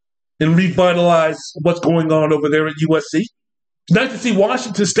Coast and revitalize what's going on over there at USC. It's nice to see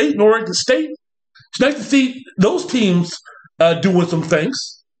Washington State and Oregon State. It's nice to see those teams doing some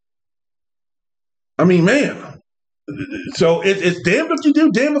things. I mean, man. So it's damned if you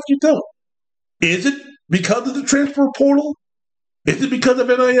do, damned if you don't. Is it because of the transfer portal? Is it because of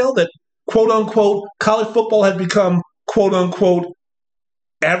NIL that, quote-unquote, college football has become, quote-unquote,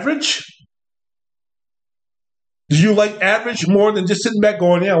 average? Do you like average more than just sitting back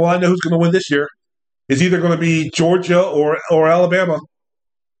going, yeah, well, I know who's going to win this year? It's either going to be Georgia or Alabama.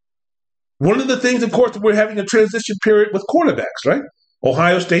 One of the things, of course, we're having a transition period with quarterbacks, right?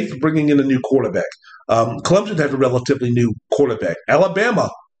 Ohio State's bringing in a new quarterback. Clemson has a relatively new quarterback. Alabama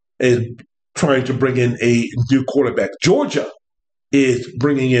is trying to bring in a new quarterback. Georgia is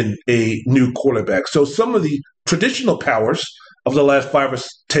bringing in a new quarterback. So some of the traditional powers of the last 5 or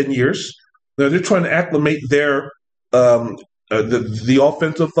 10 years, they're trying to acclimate their the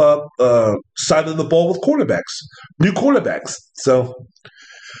offensive side of the ball with quarterbacks, new quarterbacks. So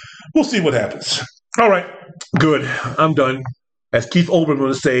we'll see what happens. All right, good. I'm done. As Keith Olbermann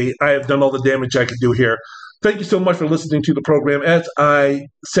would say, I have done all the damage I can do here. Thank you so much for listening to the program. As I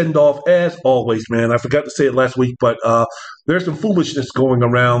send off, as always, man, I forgot to say it last week, but there's some foolishness going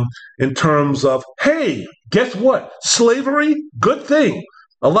around in terms of, hey, guess what? Slavery, good thing.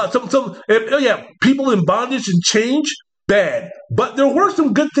 People in bondage and change, bad. But there were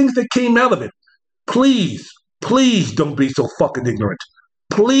some good things that came out of it. Please don't be so fucking ignorant.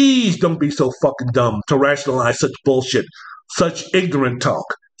 Please don't be so fucking dumb to rationalize such bullshit, such ignorant talk,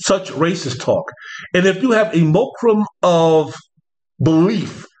 such racist talk. And if you have a mulcrum of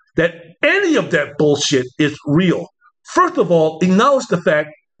belief that any of that bullshit is real, first of all, acknowledge the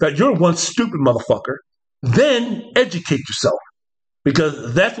fact that you're one stupid motherfucker, then educate yourself,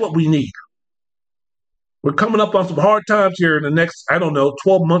 because that's what we need. We're coming up on some hard times here in the next, 12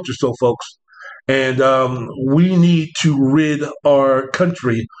 months or so, folks. And we need to rid our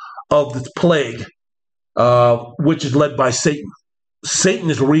country of this plague, which is led by Satan. Satan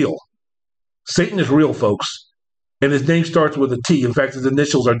is real. Satan is real, folks. And his name starts with a T. In fact, his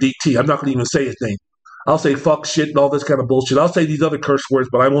initials are DT. I'm not going to even say his name. I'll say fuck, shit, and all this kind of bullshit. I'll say these other curse words,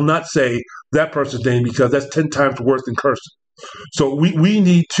 but I will not say that person's name because that's 10 times worse than cursing. So we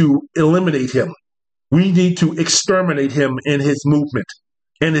need to eliminate him. We need to exterminate him and his movement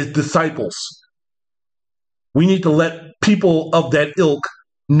and his disciples. We need to let people of that ilk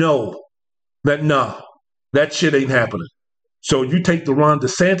know that, that shit ain't happening. So you take the Ron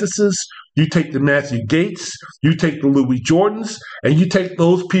DeSantis's, you take the Matthew Gates, you take the Louis Jordans, and you take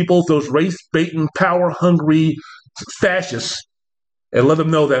those people, those race-baiting, power-hungry fascists, and let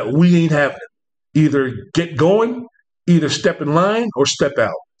them know that we ain't having it. Either get going, either step in line, or step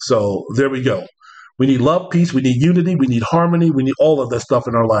out. So there we go. We need love, peace, we need unity, we need harmony, we need all of that stuff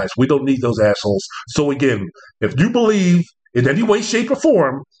in our lives. We don't need those assholes. So again, if you believe in any way, shape, or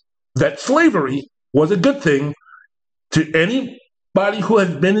form that slavery was a good thing to anybody who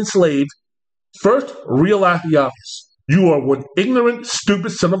has been enslaved, first realize the obvious. You are one ignorant,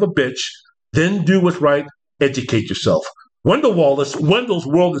 stupid son of a bitch. Then do what's right. Educate yourself. Wendell Wallace, Wendell's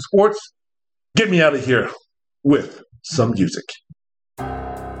World of Sports. Get me out of here with some music.